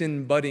see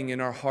sin budding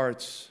in our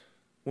hearts,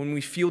 when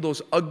we feel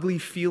those ugly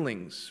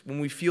feelings,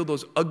 when we feel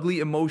those ugly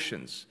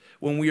emotions,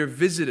 when we are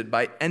visited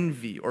by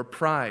envy or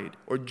pride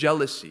or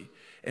jealousy,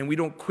 and we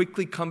don't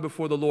quickly come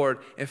before the Lord.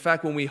 In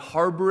fact, when we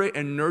harbor it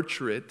and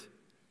nurture it,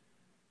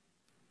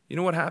 you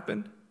know what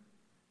happened?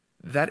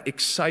 That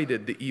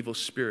excited the evil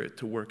spirit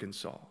to work in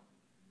Saul.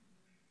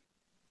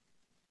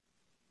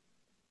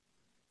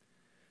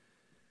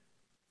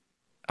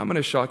 I'm going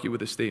to shock you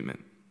with a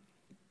statement.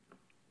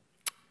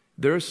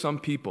 There are some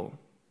people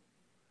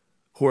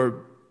who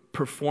are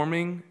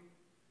performing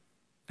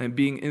and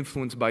being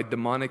influenced by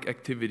demonic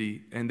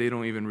activity, and they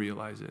don't even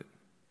realize it.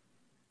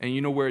 And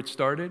you know where it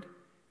started?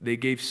 They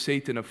gave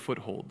Satan a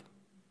foothold.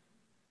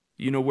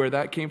 You know where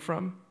that came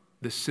from?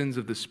 The sins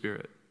of the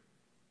spirit.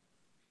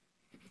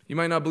 You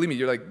might not believe me.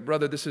 You're like,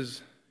 brother,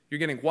 you're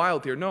getting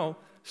wild here. No,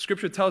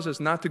 Scripture tells us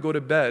not to go to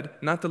bed,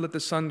 not to let the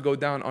sun go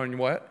down on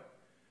what?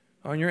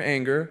 On your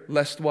anger,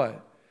 lest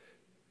what?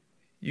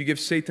 You give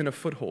Satan a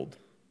foothold.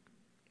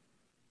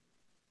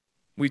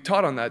 We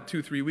taught on that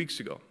 2-3 weeks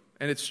ago,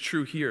 and it's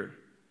true here.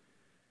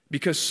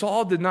 Because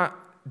Saul did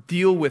not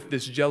deal with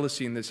this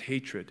jealousy and this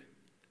hatred.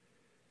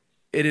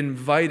 It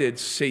invited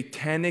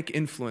satanic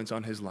influence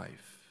on his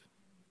life.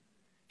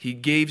 He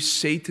gave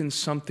Satan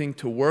something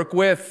to work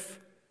with.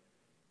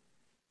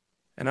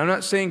 And I'm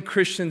not saying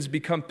Christians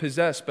become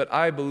possessed, but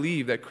I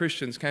believe that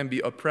Christians can be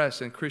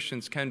oppressed and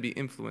Christians can be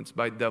influenced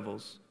by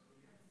devils.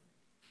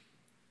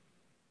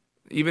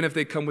 Even if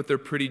they come with their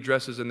pretty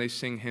dresses and they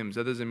sing hymns,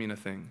 that doesn't mean a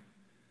thing.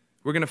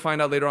 We're going to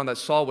find out later on that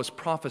Saul was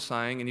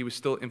prophesying and he was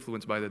still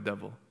influenced by the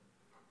devil.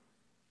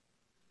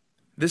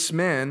 This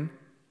man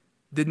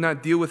did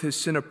not deal with his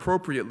sin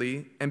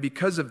appropriately, and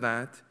because of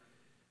that,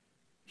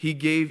 he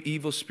gave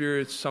evil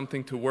spirits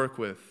something to work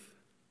with.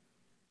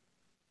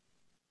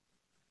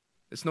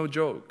 It's no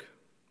joke.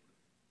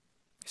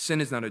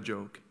 Sin is not a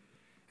joke.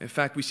 In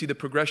fact, we see the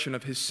progression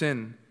of his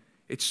sin.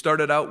 It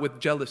started out with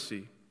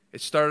jealousy.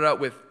 It started out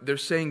with, they're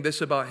saying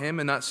this about him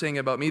and not saying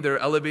about me. They're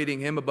elevating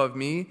him above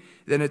me.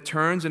 Then it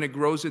turns and it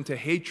grows into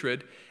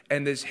hatred.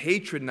 And this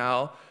hatred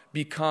now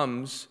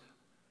becomes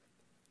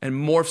and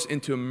morphs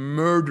into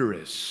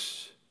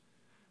murderous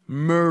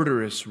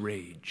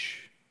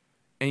rage.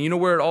 And you know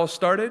where it all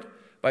started?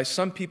 By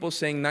some people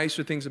saying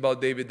nicer things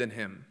about David than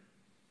him.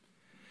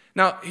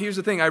 Now, here's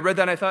the thing. I read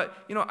that and I thought,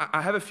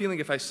 I have a feeling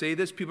if I say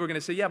this, people are going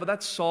to say, yeah, but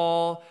that's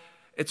Saul.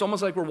 It's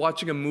almost like we're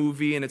watching a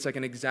movie and it's like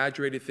an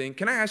exaggerated thing.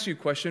 Can I ask you a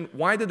question?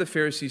 Why did the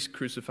Pharisees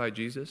crucify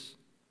Jesus?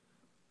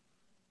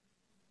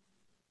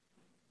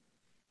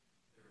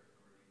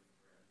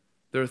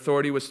 Their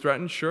authority was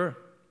threatened? Sure.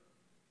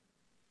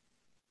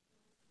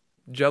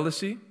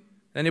 Jealousy?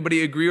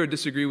 Anybody agree or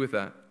disagree with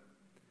that?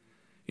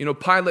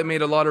 Pilate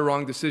made a lot of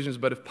wrong decisions,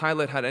 but if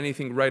Pilate had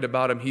anything right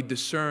about him, he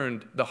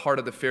discerned the heart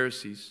of the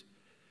Pharisees.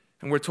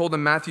 And we're told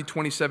in Matthew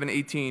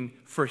 27:18,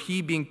 for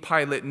he being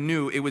Pilate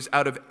knew it was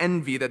out of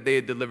envy that they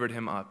had delivered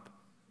him up.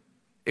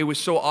 It was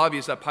so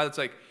obvious that Pilate's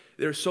like,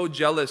 they're so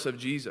jealous of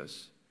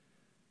Jesus.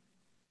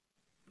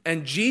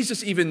 And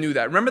Jesus even knew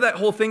that. Remember that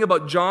whole thing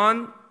about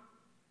John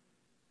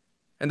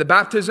and the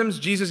baptisms?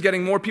 Jesus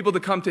getting more people to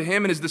come to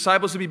him and his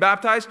disciples to be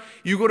baptized?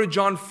 You go to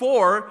John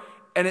 4,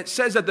 and it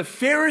says that the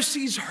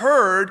Pharisees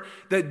heard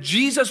that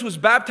Jesus was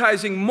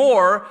baptizing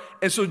more,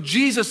 and so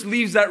Jesus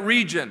leaves that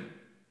region.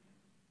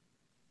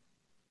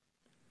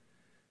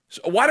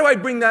 So why do I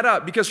bring that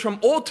up? Because from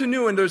old to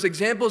new, and there's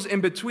examples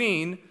in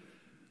between,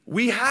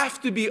 we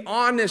have to be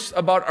honest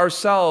about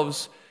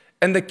ourselves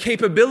and the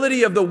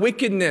capability of the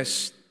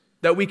wickedness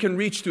that we can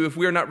reach to if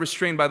we are not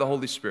restrained by the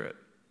Holy Spirit.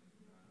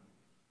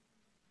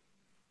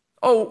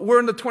 Oh, we're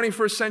in the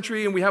 21st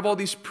century and we have all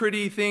these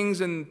pretty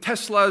things and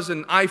Teslas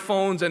and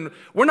iPhones, and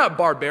we're not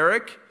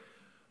barbaric.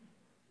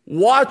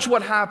 Watch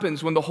what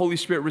happens when the Holy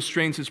Spirit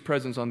restrains His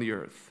presence on the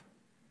earth.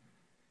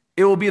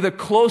 It will be the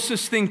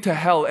closest thing to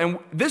hell. And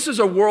this is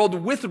a world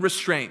with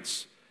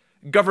restraints.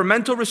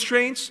 Governmental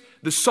restraints,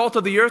 the salt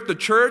of the earth, the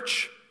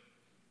church,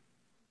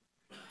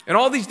 and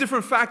all these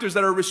different factors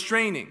that are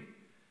restraining.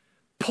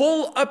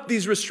 Pull up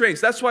these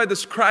restraints. That's why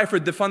this cry for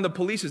defund the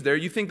police is there.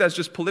 You think that's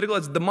just political?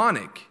 It's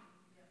demonic.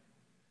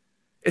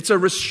 It's a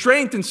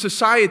restraint in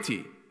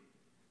society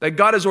that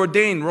God has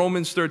ordained,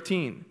 Romans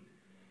 13.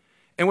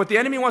 And what the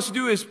enemy wants to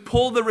do is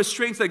pull the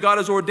restraints that God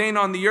has ordained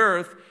on the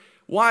earth.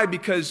 Why?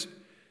 Because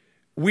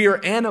we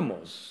are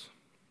animals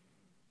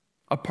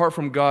apart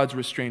from God's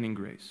restraining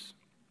grace.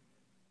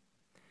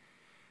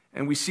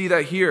 And we see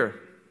that here.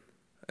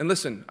 And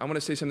listen, I want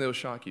to say something that will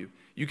shock you.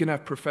 You can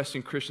have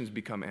professing Christians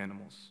become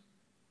animals.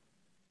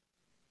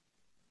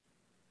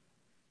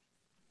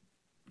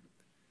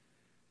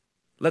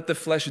 Let the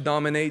flesh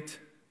dominate,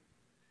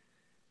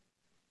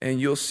 and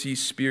you'll see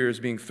spears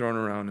being thrown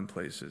around in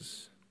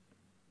places.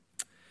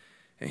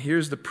 And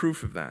here's the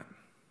proof of that.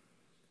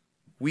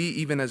 We,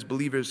 even as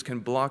believers, can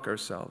block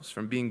ourselves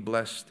from being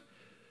blessed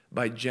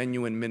by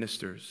genuine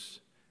ministers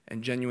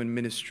and genuine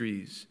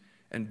ministries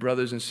and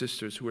brothers and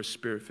sisters who are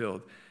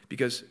Spirit-filled.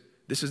 Because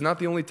this is not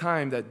the only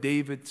time that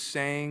David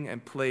sang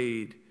and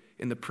played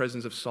in the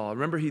presence of Saul.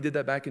 Remember he did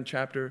that back in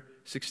chapter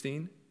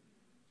 16?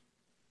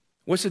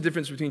 What's the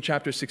difference between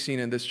chapter 16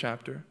 and this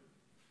chapter?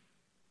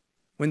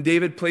 When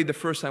David played the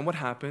first time, what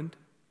happened?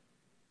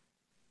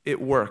 It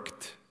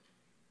worked.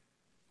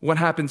 What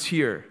happens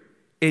here?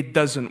 It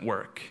doesn't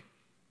work.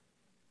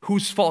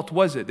 Whose fault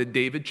was it? Did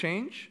David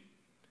change?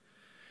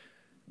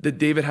 Did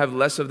David have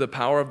less of the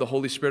power of the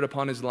Holy Spirit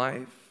upon his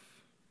life?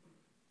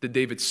 Did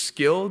David's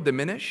skill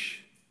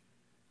diminish?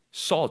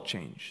 Saul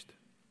changed.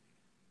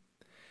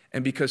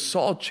 And because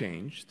Saul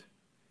changed,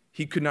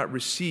 he could not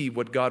receive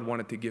what God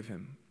wanted to give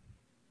him.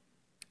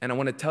 And I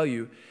want to tell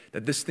you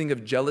that this thing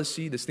of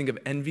jealousy, this thing of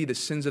envy, the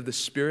sins of the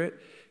Spirit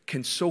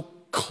can so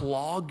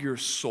clog your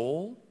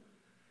soul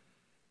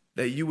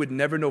that you would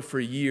never know for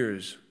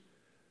years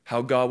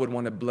how God would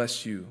want to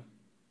bless you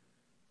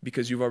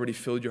because you've already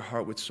filled your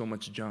heart with so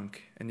much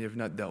junk and you have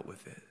not dealt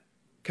with it.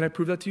 Can I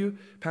prove that to you?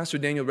 Pastor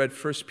Daniel read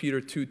 1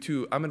 Peter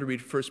 2:2. I'm going to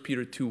read 1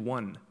 Peter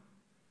 2:1.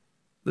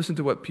 Listen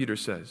to what Peter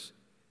says.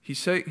 He's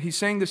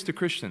saying this to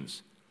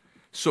Christians.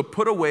 So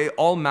put away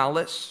all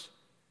malice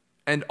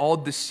and all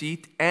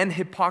deceit and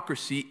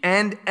hypocrisy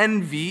and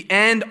envy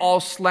and all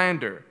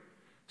slander.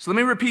 So let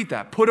me repeat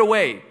that. Put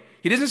away.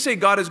 He doesn't say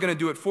God is going to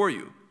do it for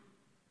you.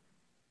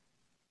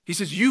 He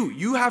says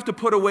you have to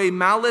put away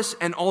malice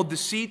and all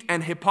deceit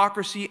and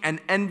hypocrisy and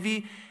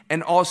envy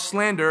and all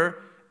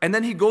slander. And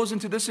then he goes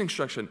into this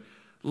instruction.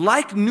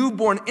 Like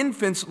newborn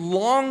infants,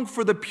 long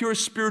for the pure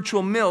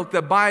spiritual milk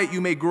that by it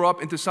you may grow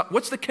up into some.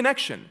 What's the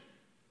connection?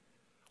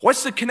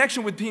 What's the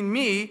connection between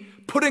me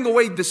putting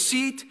away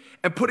deceit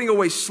and putting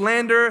away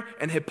slander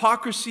and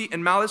hypocrisy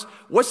and malice?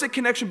 What's the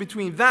connection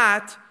between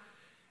that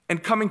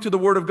and coming to the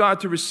Word of God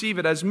to receive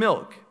it as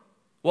milk?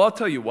 Well, I'll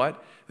tell you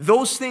what.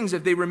 Those things,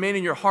 if they remain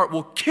in your heart,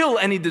 will kill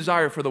any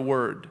desire for the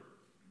Word.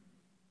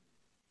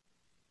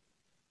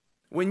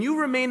 When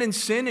you remain in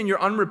sin and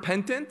you're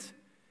unrepentant,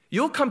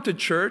 you'll come to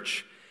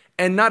church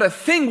and not a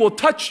thing will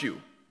touch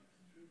you.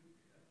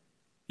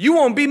 You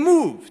won't be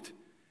moved.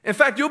 In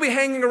fact, you'll be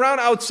hanging around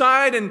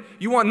outside and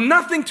you want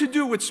nothing to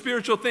do with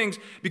spiritual things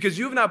because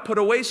you've not put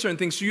away certain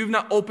things, so you've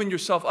not opened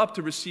yourself up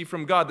to receive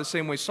from God the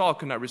same way Saul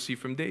could not receive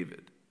from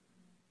David.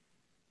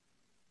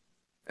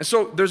 And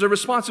so there's a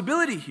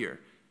responsibility here.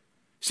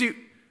 See,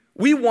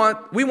 we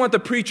want the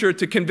preacher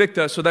to convict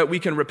us so that we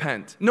can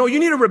repent. No,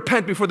 you need to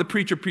repent before the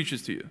preacher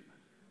preaches to you.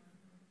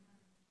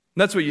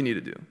 That's what you need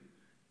to do.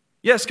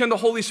 Yes, can the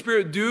Holy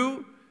Spirit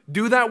do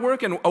that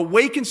work and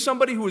awaken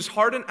somebody who is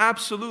hardened?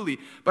 Absolutely.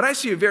 But I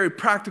see a very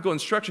practical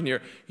instruction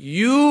here.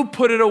 You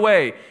put it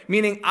away,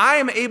 meaning I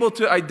am able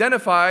to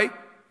identify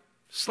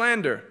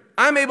slander.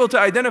 I'm able to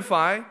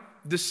identify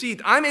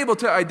deceit. I'm able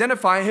to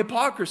identify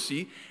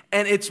hypocrisy.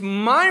 And it's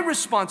my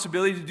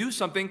responsibility to do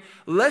something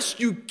lest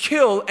you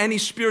kill any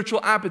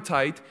spiritual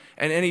appetite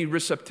and any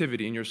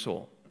receptivity in your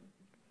soul.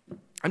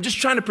 I'm just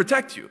trying to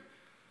protect you.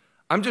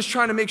 I'm just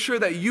trying to make sure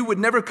that you would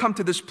never come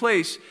to this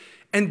place.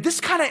 And this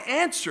kind of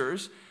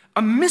answers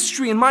a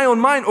mystery in my own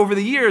mind over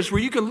the years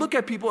where you can look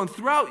at people and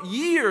throughout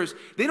years,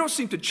 they don't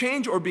seem to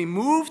change or be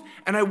moved.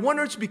 And I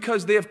wonder it's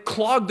because they have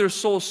clogged their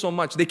souls so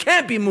much. They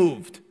can't be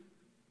moved.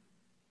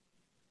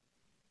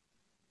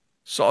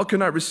 Saul could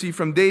not receive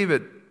from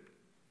David.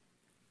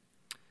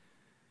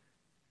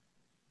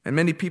 And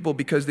many people,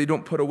 because they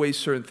don't put away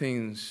certain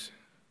things,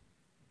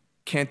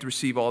 can't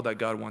receive all that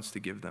God wants to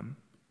give them.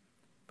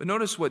 But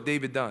notice what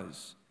David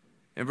does.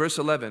 In verse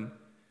 11,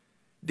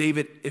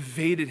 David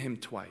evaded him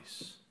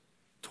twice.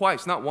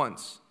 Twice, not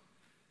once.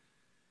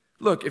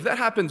 Look, if that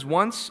happens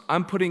once,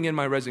 I'm putting in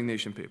my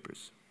resignation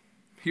papers.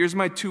 Here's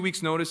my 2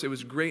 weeks notice. It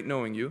was great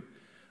knowing you.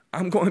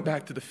 I'm going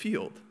back to the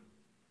field.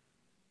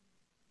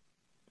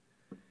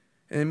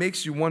 And it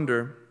makes you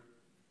wonder,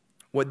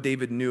 what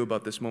David knew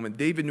about this moment.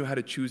 David knew how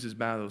to choose his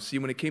battles. See,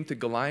 when it came to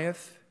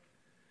Goliath,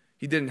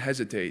 he didn't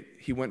hesitate.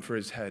 He went for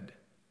his head.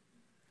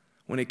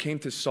 When it came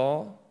to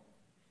Saul,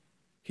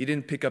 he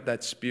didn't pick up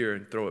that spear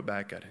and throw it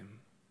back at him.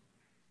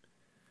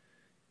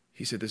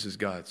 He said, this is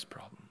God's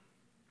problem.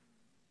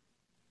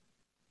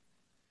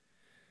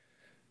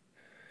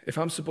 If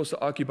I'm supposed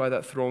to occupy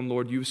that throne,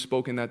 Lord, you've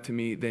spoken that to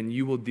me, then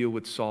you will deal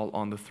with Saul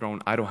on the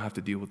throne. I don't have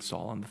to deal with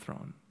Saul on the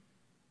throne.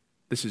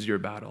 This is your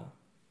battle.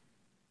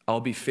 I'll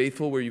be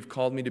faithful where you've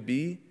called me to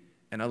be,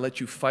 and I'll let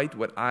you fight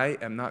what I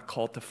am not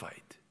called to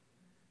fight.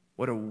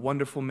 What a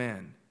wonderful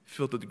man,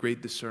 filled with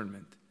great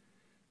discernment.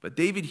 But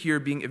David here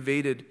being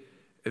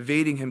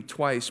evading him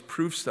twice,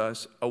 proves to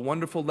us a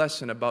wonderful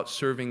lesson about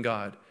serving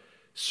God.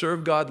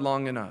 Serve God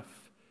long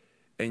enough,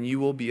 and you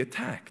will be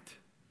attacked.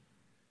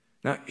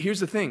 Now, here's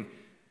the thing.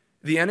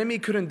 The enemy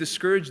couldn't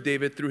discourage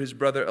David through his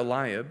brother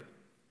Eliab.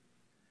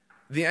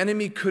 The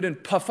enemy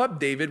couldn't puff up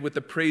David with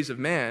the praise of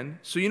man.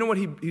 So you know what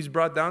he's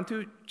brought down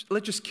to?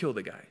 Let's just kill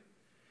the guy.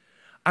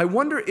 I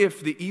wonder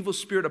if the evil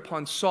spirit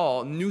upon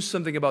Saul knew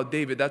something about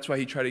David. That's why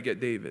he tried to get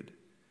David.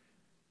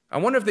 I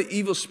wonder if the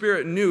evil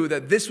spirit knew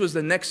that this was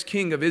the next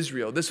king of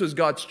Israel. This was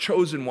God's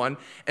chosen one.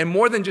 And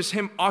more than just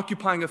him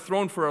occupying a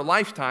throne for a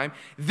lifetime,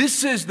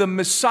 this is the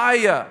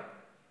Messiah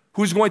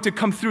who's going to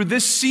come through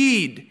this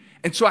seed.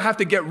 And so I have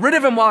to get rid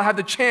of him while I have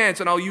the chance,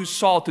 and I'll use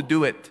Saul to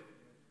do it.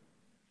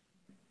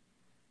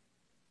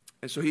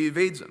 And so he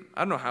evades him.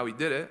 I don't know how he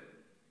did it.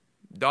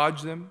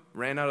 Dodged them,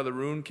 ran out of the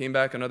room, came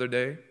back another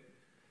day.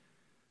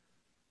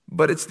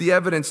 But it's the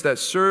evidence that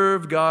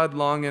serve God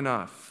long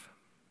enough.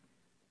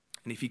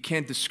 And if he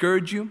can't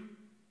discourage you,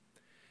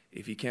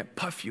 if he can't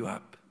puff you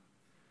up,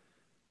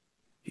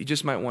 he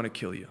just might want to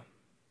kill you.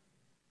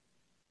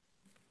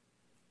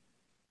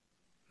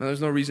 Now,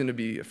 there's no reason to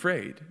be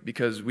afraid,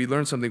 because we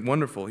learn something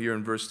wonderful here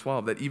in verse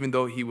 12, that even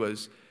though he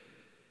was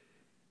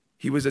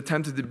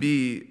attempted to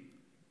be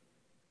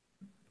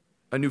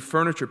a new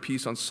furniture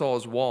piece on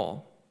Saul's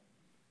wall,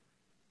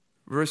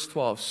 verse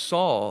 12,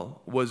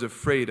 Saul was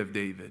afraid of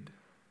David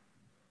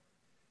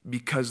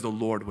because the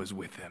Lord was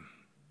with him.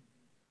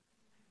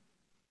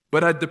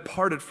 But I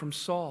departed from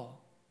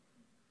Saul.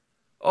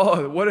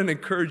 Oh, what an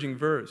encouraging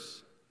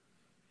verse.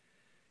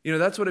 You know,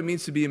 that's what it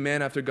means to be a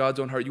man after God's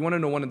own heart. You want to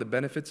know one of the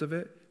benefits of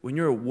it? When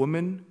you're a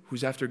woman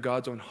who's after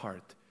God's own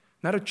heart,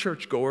 not a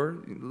churchgoer,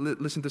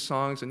 listen to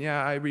songs, and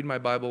yeah, I read my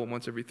Bible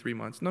once every 3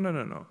 months.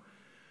 No.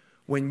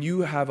 When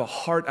you have a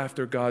heart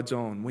after God's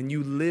own, when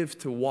you live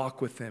to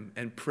walk with him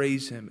and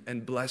praise him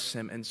and bless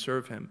him and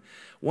serve him,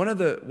 one of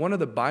the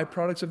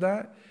byproducts of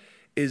that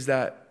is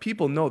that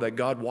people know that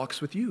God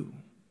walks with you.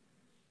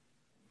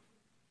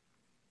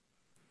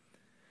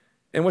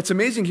 And what's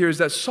amazing here is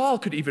that Saul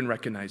could even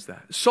recognize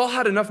that. Saul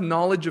had enough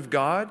knowledge of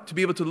God to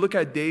be able to look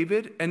at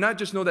David and not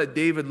just know that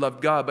David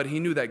loved God, but he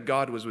knew that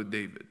God was with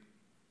David.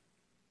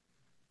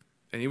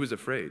 And he was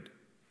afraid.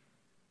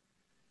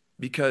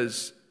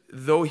 Because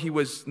though he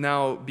was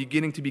now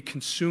beginning to be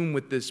consumed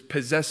with this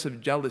possessive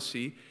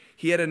jealousy,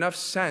 he had enough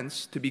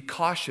sense to be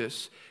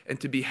cautious and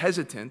to be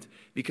hesitant,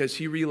 because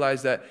he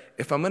realized that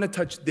if I'm going to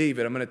touch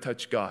David, I'm going to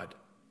touch God.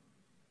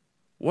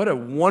 What a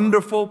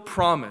wonderful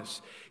promise.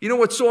 You know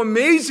what's so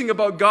amazing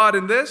about God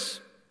in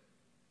this?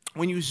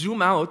 When you zoom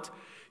out,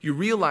 you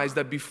realize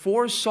that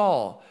before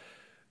Saul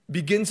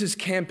begins his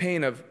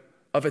campaign of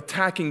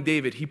attacking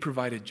David, he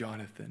provided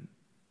Jonathan.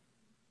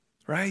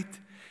 Right?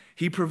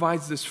 He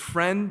provides this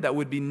friend that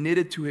would be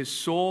knitted to his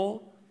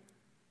soul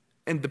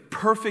in the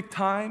perfect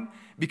time,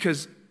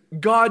 because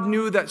God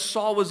knew that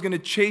Saul was going to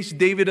chase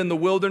David in the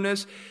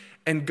wilderness,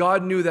 and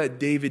God knew that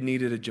David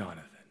needed a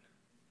Jonathan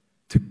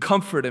to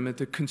comfort him and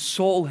to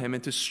console him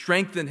and to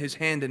strengthen his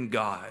hand in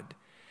God.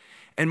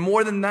 And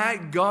more than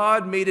that,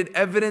 God made it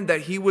evident that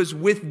he was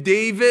with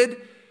David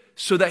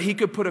so that he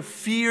could put a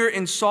fear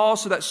in Saul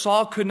so that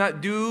Saul could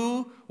not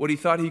do what he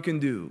thought he can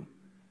do.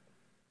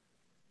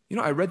 You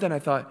know, I read that and I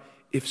thought,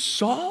 if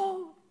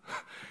Saul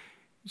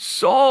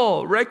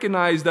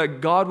recognized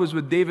that God was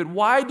with David,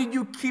 why did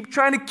you keep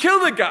trying to kill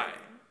the guy?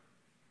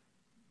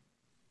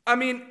 I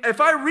mean,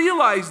 if I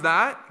realize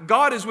that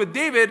God is with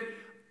David,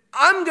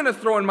 I'm going to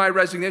throw in my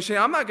resignation.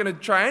 I'm not going to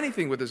try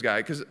anything with this guy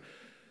because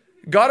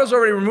God has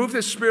already removed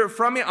his spirit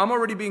from me. I'm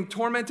already being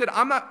tormented.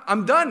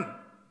 I'm done.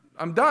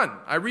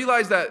 I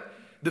realize that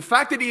the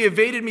fact that he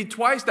evaded me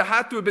twice, that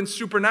had to have been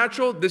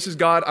supernatural. This is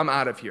God. I'm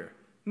out of here.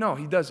 No,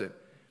 he doesn't.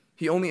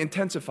 He only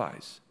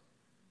intensifies.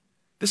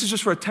 This is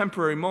just for a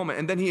temporary moment,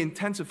 and then he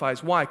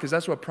intensifies. Why? Because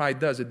that's what pride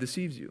does. It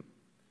deceives you.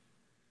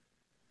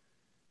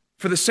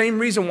 For the same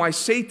reason why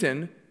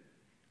Satan,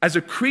 as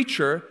a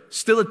creature,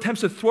 still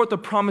attempts to thwart the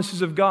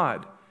promises of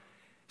God.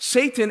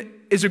 Satan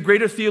is a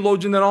greater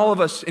theologian than all of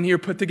us in here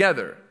put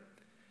together.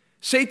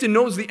 Satan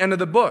knows the end of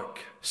the book.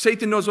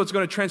 Satan knows what's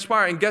going to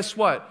transpire, and guess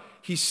what?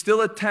 He still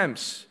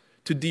attempts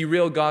to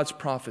derail God's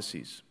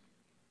prophecies.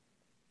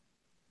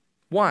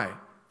 Why?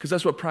 Because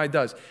that's what pride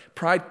does.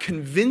 Pride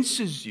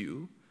convinces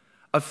you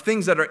of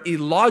things that are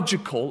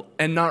illogical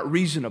and not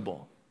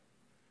reasonable.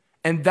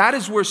 And that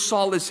is where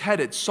Saul is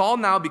headed. Saul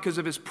now, because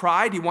of his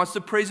pride, he wants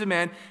to praise a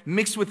man,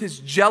 mixed with his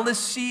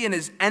jealousy and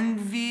his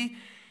envy,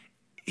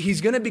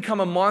 he's going to become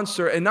a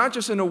monster, and not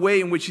just in a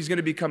way in which he's going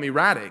to become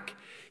erratic.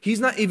 He's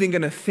not even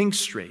going to think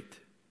straight.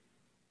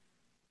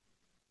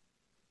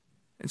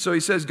 And so he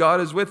says, God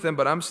is with him,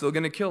 but I'm still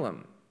going to kill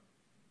him.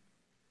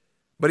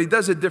 But he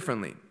does it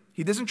differently.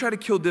 He doesn't try to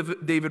kill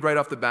David right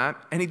off the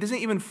bat, and he doesn't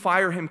even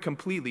fire him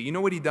completely. You know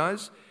what he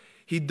does?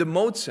 He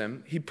demotes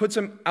him. He puts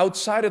him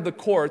outside of the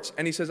courts,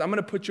 and he says, I'm going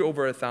to put you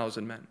over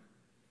 1,000 men.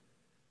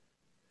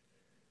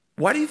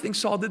 Why do you think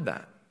Saul did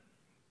that?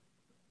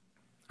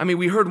 I mean,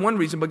 we heard one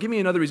reason, but give me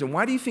another reason.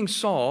 Why do you think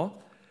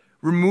Saul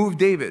removed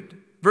David?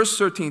 Verse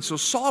 13, so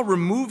Saul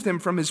removed him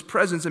from his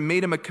presence and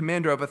made him a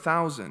commander of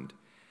 1,000.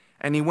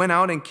 And he went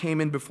out and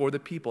came in before the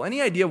people.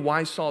 Any idea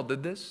why Saul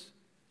did this?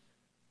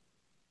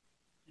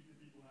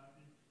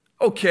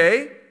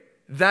 Okay,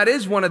 that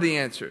is one of the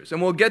answers,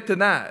 and we'll get to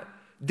that.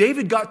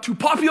 David got too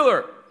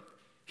popular.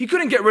 He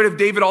couldn't get rid of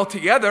David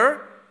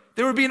altogether.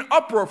 There would be an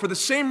uproar for the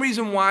same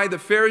reason why the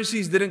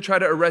Pharisees didn't try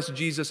to arrest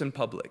Jesus in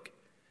public.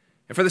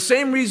 And for the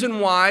same reason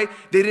why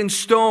they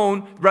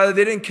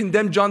didn't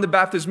condemn John the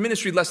Baptist's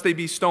ministry lest they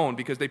be stoned,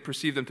 because they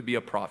perceived him to be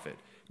a prophet.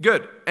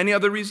 Good. Any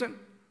other reason?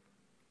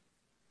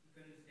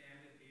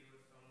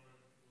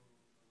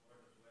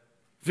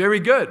 Very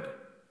good.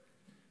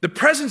 The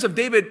presence of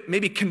David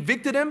maybe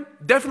convicted him,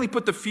 definitely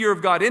put the fear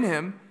of God in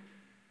him.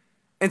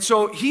 And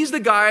so he's the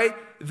guy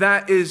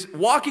that is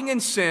walking in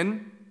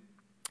sin,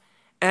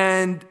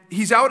 and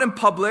he's out in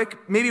public,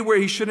 maybe where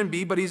he shouldn't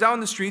be, but he's out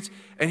in the streets,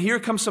 and here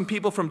come some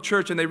people from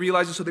church, and they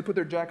realize it, so they put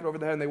their jacket over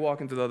their head and they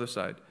walk into the other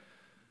side.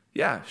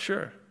 Yeah,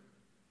 sure.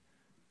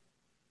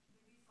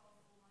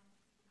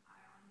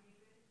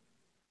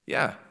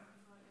 Yeah.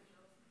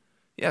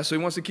 Yeah, so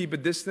he wants to keep a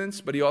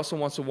distance, but he also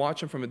wants to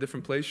watch him from a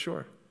different place,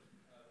 sure.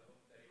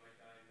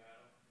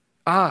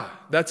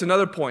 That's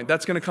another point.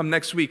 That's going to come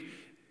next week.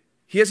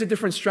 He has a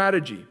different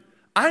strategy.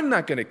 I'm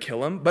not going to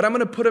kill him, but I'm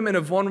going to put him in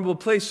a vulnerable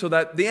place so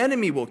that the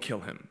enemy will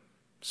kill him.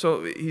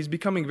 So he's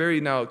becoming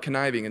very now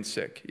conniving and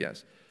sick.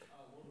 Yes.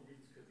 One of the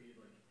reasons could be,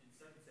 like, in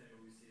 2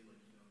 Samuel, we see, like,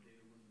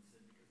 David was in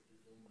sin because of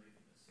his own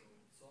laziness. So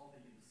Saul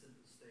being in the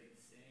sinful state,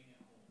 staying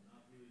at home,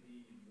 not really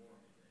being in war or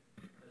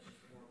anything. That's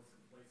just more of a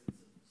complacent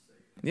sinful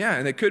state. Yeah,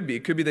 and it could be.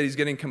 It could be that he's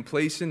getting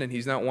complacent and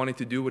he's not wanting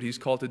to do what he's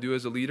called to do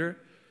as a leader.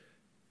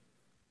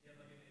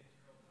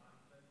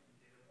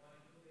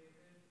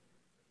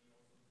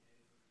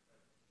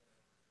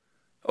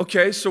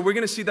 Okay, so we're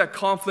going to see that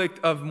conflict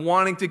of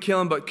wanting to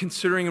kill him but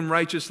considering him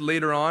righteous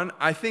later on.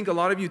 I think a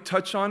lot of you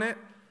touch on it.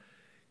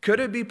 Could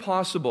it be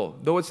possible,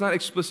 though it's not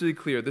explicitly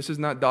clear, this is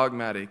not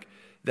dogmatic,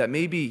 that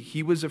maybe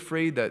he was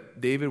afraid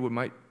that David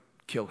might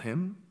kill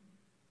him?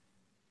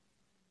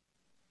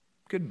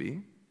 Could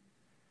be.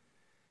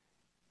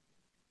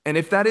 And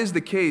if that is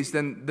the case,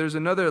 then there's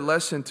another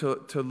lesson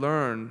to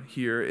learn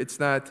here. It's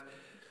that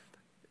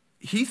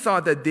he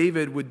thought that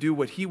David would do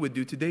what he would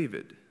do to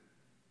David.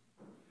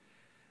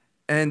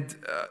 And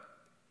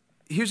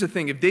here's the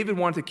thing. If David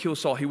wanted to kill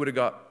Saul, he would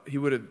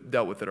have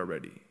dealt with it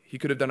already. He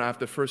could have done it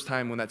after the first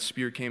time when that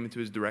spear came into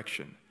his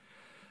direction.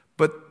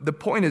 But the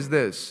point is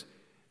this.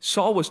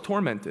 Saul was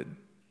tormented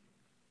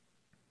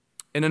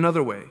in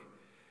another way,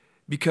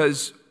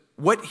 because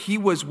what he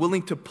was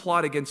willing to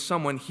plot against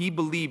someone he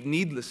believed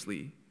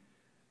needlessly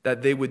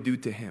that they would do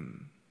to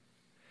him.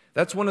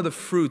 That's one of the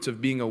fruits of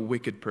being a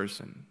wicked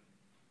person.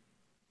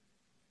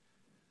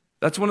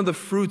 That's one of the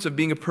fruits of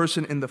being a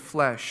person in the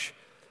flesh,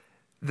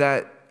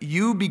 that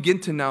you begin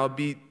to now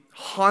be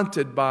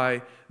haunted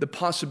by the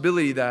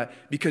possibility that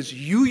because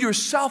you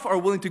yourself are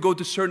willing to go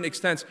to certain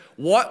extents,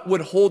 what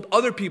would hold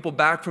other people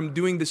back from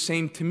doing the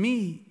same to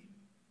me?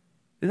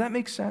 Does that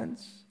make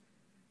sense?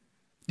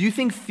 Do you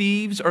think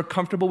thieves are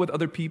comfortable with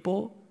other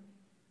people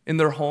in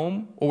their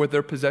home or with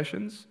their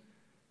possessions?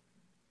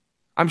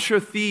 I'm sure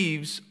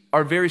thieves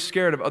are very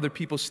scared of other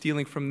people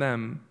stealing from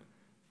them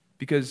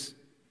because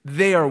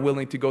they are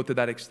willing to go to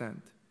that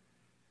extent.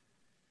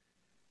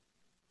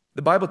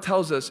 The Bible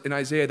tells us in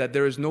Isaiah that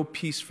there is no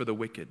peace for the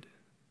wicked.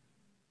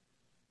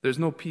 There's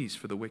no peace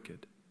for the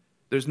wicked.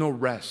 There's no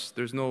rest.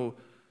 There's no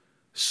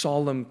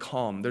solemn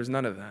calm. There's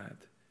none of that.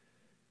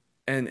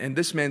 And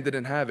this man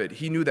didn't have it.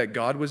 He knew that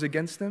God was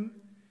against him.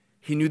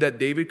 He knew that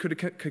David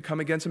could come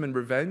against him in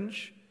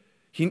revenge.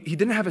 He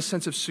didn't have a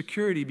sense of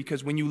security,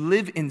 because when you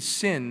live in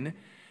sin,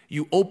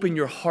 you open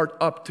your heart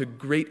up to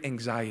great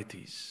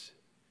anxieties.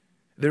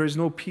 There is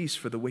no peace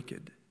for the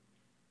wicked.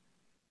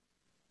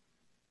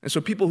 And so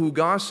people who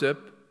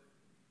gossip,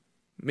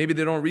 maybe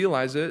they don't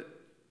realize it,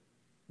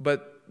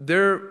 but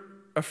they're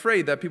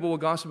afraid that people will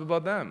gossip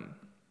about them.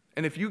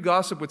 And if you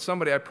gossip with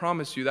somebody, I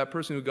promise you, that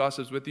person who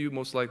gossips with you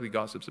most likely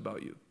gossips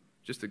about you.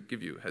 Just to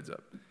give you a heads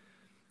up.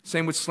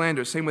 Same with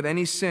slander, same with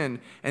any sin.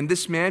 And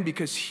this man,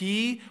 because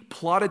he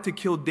plotted to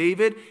kill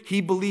David, he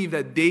believed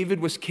that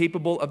David was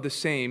capable of the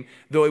same,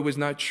 though it was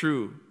not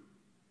true.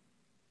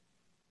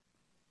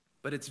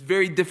 But it's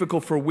very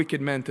difficult for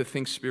wicked men to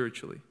think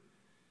spiritually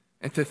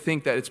and to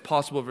think that it's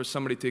possible for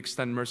somebody to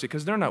extend mercy,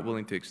 because they're not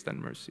willing to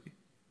extend mercy.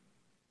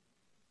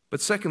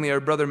 But secondly, our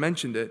brother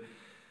mentioned it,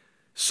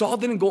 Saul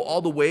didn't go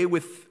all the way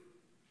with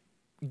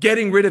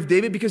getting rid of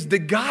David because the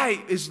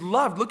guy is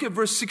loved. Look at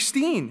verse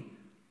 16.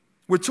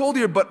 We're told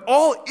here, but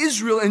all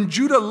Israel and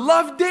Judah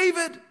loved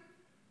David.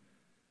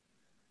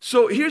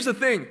 So here's the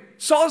thing.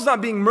 Saul's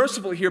not being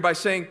merciful here by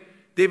saying,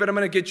 David, I'm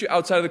going to get you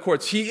outside of the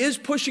courts. He is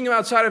pushing him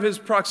outside of his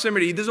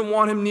proximity. He doesn't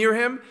want him near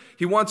him.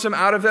 He wants him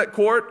out of that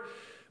court.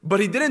 But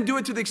he didn't do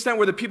it to the extent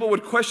where the people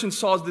would question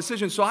Saul's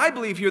decision. So I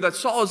believe here that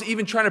Saul is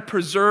even trying to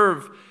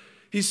preserve.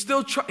 He's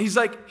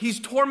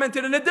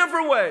tormented in a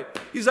different way.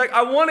 He's like,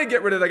 I want to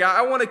get rid of the guy.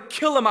 I want to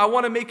kill him. I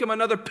want to make him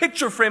another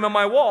picture frame on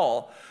my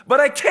wall. But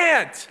I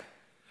can't.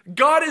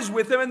 God is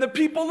with him and the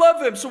people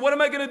love him. So what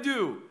am I going to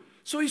do?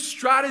 So he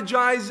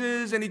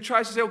strategizes and he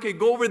tries to say, okay,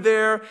 go over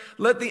there,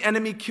 let the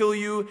enemy kill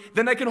you.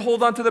 Then I can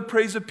hold on to the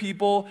praise of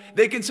people.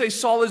 They can say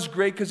Saul is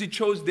great because he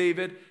chose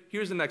David.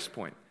 Here's the next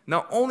point.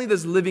 Not only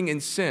does living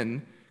in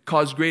sin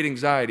cause great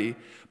anxiety,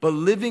 but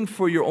living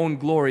for your own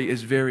glory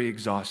is very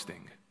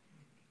exhausting.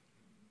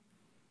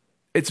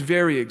 It's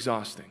very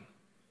exhausting.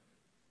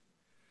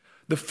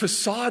 The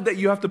facade that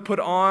you have to put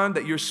on,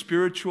 that you're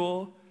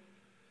spiritual,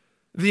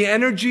 the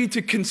energy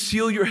to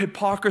conceal your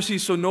hypocrisy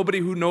so nobody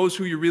who knows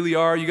who you really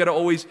are. You got to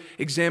always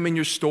examine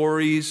your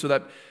stories so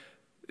that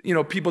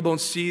people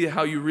don't see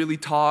how you really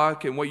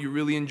talk and what you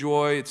really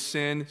enjoy. It's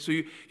sin. So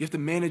you have to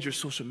manage your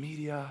social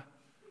media.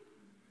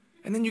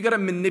 And then you got to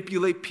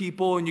manipulate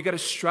people and you got to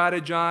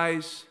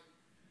strategize.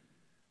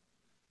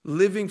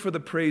 Living for the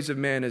praise of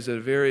man is a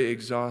very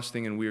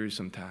exhausting and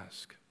wearisome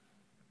task.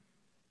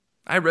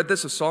 I read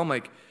this of Saul, I'm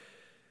like,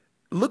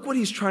 look what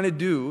he's trying to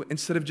do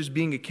instead of just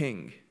being a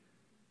king.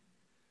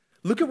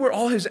 Look at where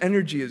all his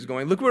energy is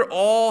going. Look where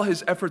all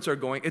his efforts are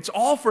going. It's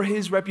all for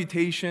his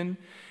reputation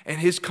and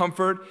his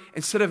comfort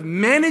instead of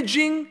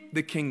managing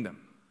the kingdom.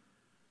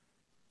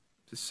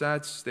 It's a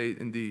sad state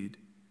indeed.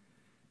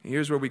 And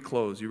here's where we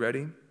close. You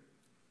ready?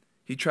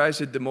 He tries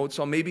to demote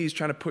Saul. Maybe he's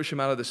trying to push him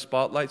out of the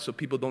spotlight so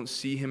people don't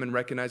see him and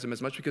recognize him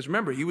as much. Because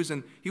remember, he was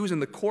in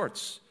the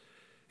courts.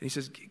 And he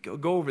says,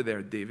 go over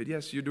there, David.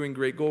 Yes, you're doing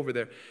great. Go over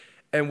there.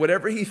 And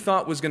whatever he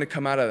thought was going to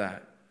come out of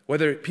that,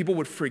 whether people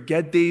would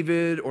forget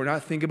David or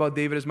not think about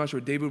David as much,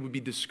 or David would be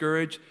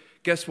discouraged,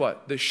 guess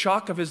what? The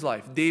shock of his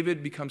life,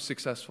 David becomes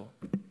successful.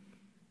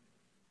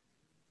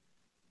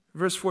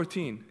 Verse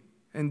 14,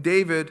 and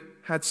David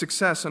had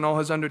success in all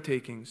his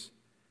undertakings,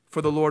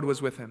 for the Lord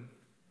was with him.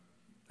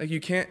 Like you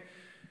can't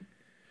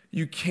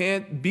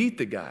beat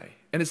the guy,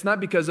 and it's not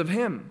because of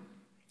him.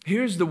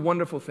 Here's the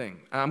wonderful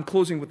thing. I'm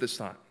closing with this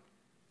thought.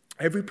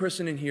 Every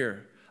person in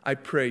here, I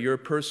pray, you're a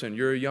person,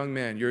 you're a young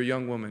man, you're a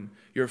young woman,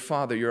 you're a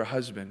father, you're a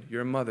husband,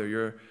 you're a mother,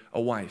 you're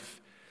a wife.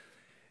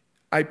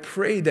 I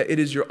pray that it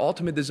is your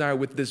ultimate desire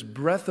with this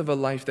breath of a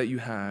life that you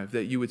have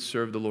that you would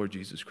serve the Lord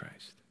Jesus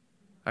Christ.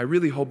 I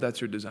really hope that's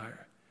your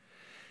desire.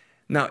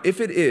 Now, if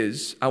it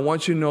is, I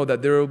want you to know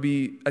that there will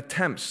be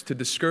attempts to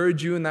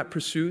discourage you in that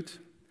pursuit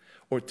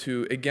or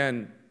to,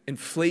 again,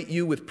 inflate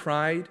you with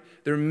pride.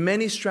 There are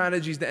many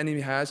strategies the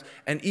enemy has,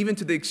 and even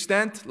to the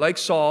extent, like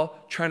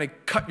Saul, trying to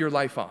cut your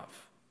life off.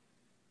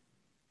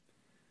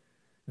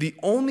 The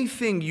only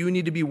thing you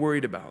need to be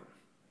worried about,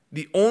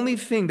 the only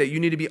thing that you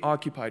need to be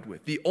occupied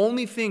with, the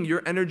only thing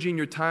your energy and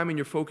your time and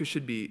your focus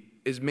should be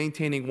is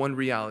maintaining one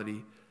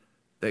reality,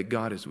 that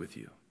God is with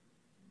you.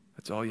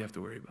 That's all you have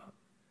to worry about.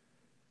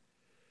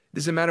 It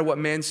doesn't matter what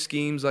man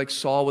schemes like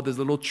Saul with his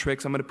little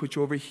tricks, I'm going to put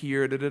you over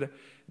here,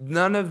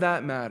 None of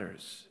that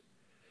matters.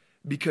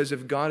 Because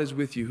if God is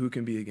with you, who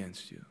can be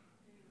against you?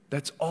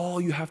 That's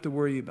all you have to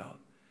worry about.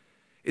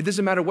 It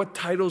doesn't matter what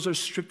titles are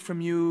stripped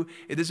from you.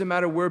 It doesn't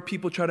matter where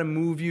people try to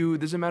move you.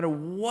 It doesn't matter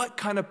what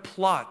kind of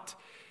plot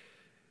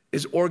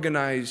is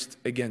organized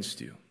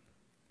against you.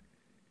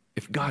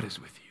 If God is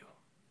with you,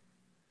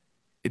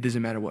 it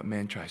doesn't matter what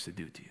man tries to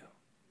do to you.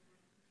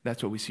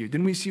 That's what we see here.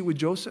 Didn't we see it with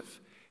Joseph?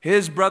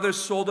 His brothers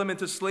sold him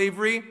into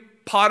slavery.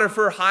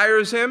 Potiphar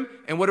hires him.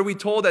 And what are we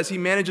told as he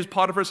manages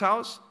Potiphar's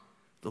house?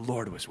 The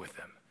Lord was with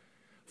him.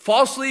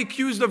 Falsely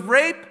accused of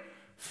rape,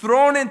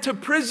 thrown into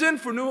prison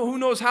for who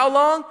knows how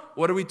long.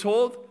 What are we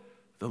told?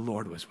 The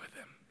Lord was with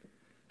him.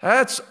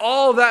 That's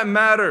all that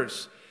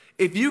matters.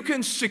 If you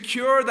can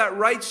secure that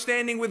right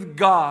standing with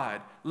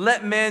God,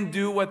 let man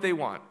do what they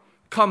want.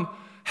 Come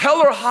hell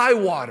or high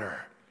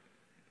water,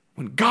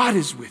 when God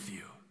is with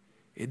you,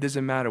 it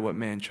doesn't matter what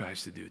man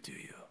tries to do to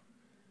you.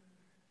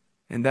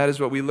 And that is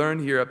what we learn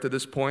here up to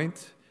this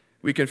point.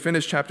 We can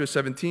finish chapter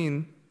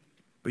 17,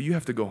 but you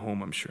have to go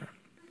home, I'm sure.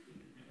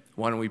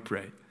 Why don't we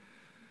pray?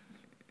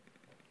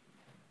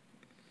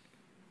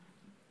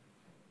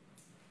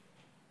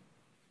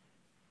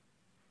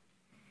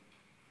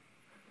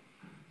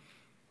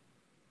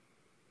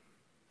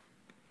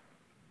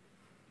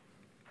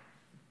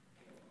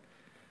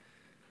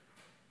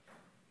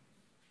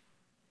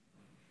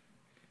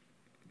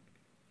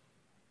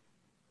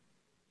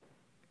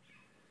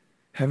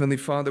 Heavenly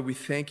Father, we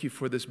thank you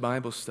for this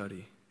Bible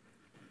study.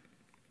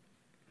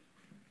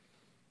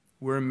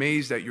 We're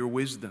amazed at your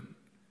wisdom.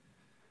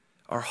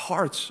 Our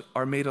hearts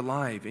are made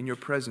alive in your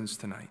presence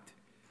tonight.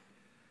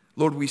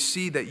 Lord, we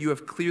see that you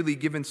have clearly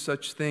given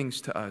such things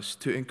to us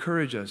to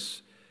encourage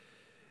us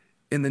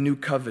in the new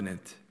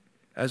covenant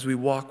as we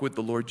walk with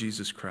the Lord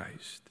Jesus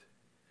Christ.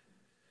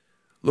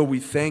 Lord, we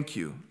thank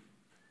you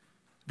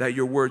that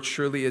your word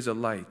surely is a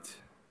light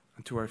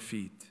unto our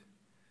feet.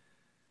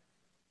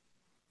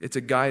 It's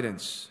a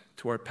guidance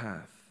to our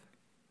path.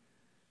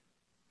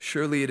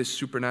 Surely it is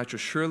supernatural.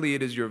 Surely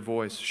it is your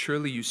voice.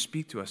 Surely you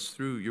speak to us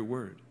through your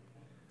word.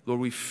 Lord,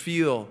 we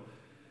feel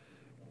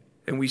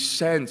and we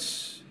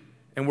sense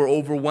and we're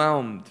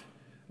overwhelmed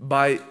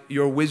by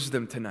your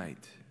wisdom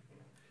tonight.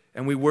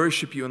 And we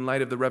worship you in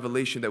light of the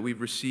revelation that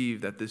we've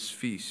received at this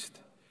feast.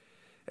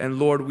 And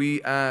Lord,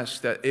 we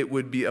ask that it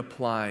would be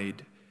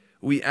applied.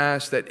 We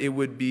ask that it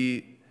would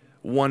be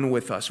one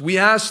with us. We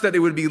ask that it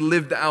would be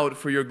lived out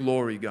for your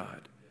glory,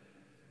 God.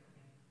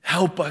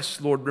 Help us,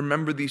 Lord,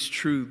 remember these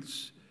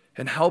truths.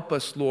 And help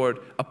us, Lord,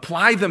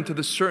 apply them to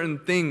the certain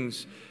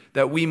things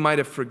that we might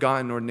have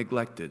forgotten or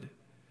neglected.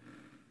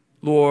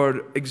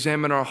 Lord,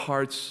 examine our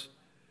hearts.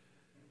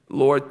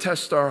 Lord,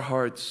 test our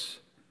hearts.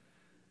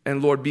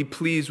 And Lord, be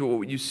pleased with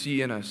what you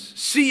see in us.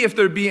 See if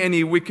there be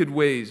any wicked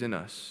ways in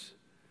us.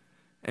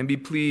 And be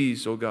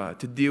pleased, oh God,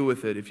 to deal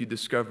with it if you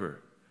discover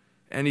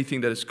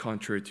anything that is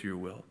contrary to your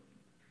will.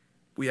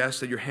 We ask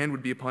that your hand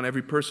would be upon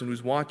every person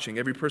who's watching,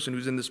 every person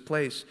who's in this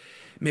place.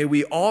 May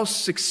we all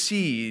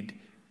succeed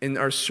in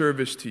our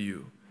service to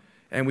you.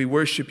 And we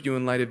worship you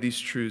in light of these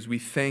truths. We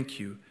thank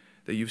you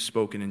that you've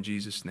spoken in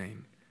Jesus'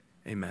 name.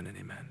 Amen and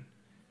amen.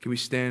 Can we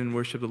stand and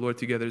worship the Lord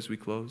together as we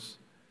close?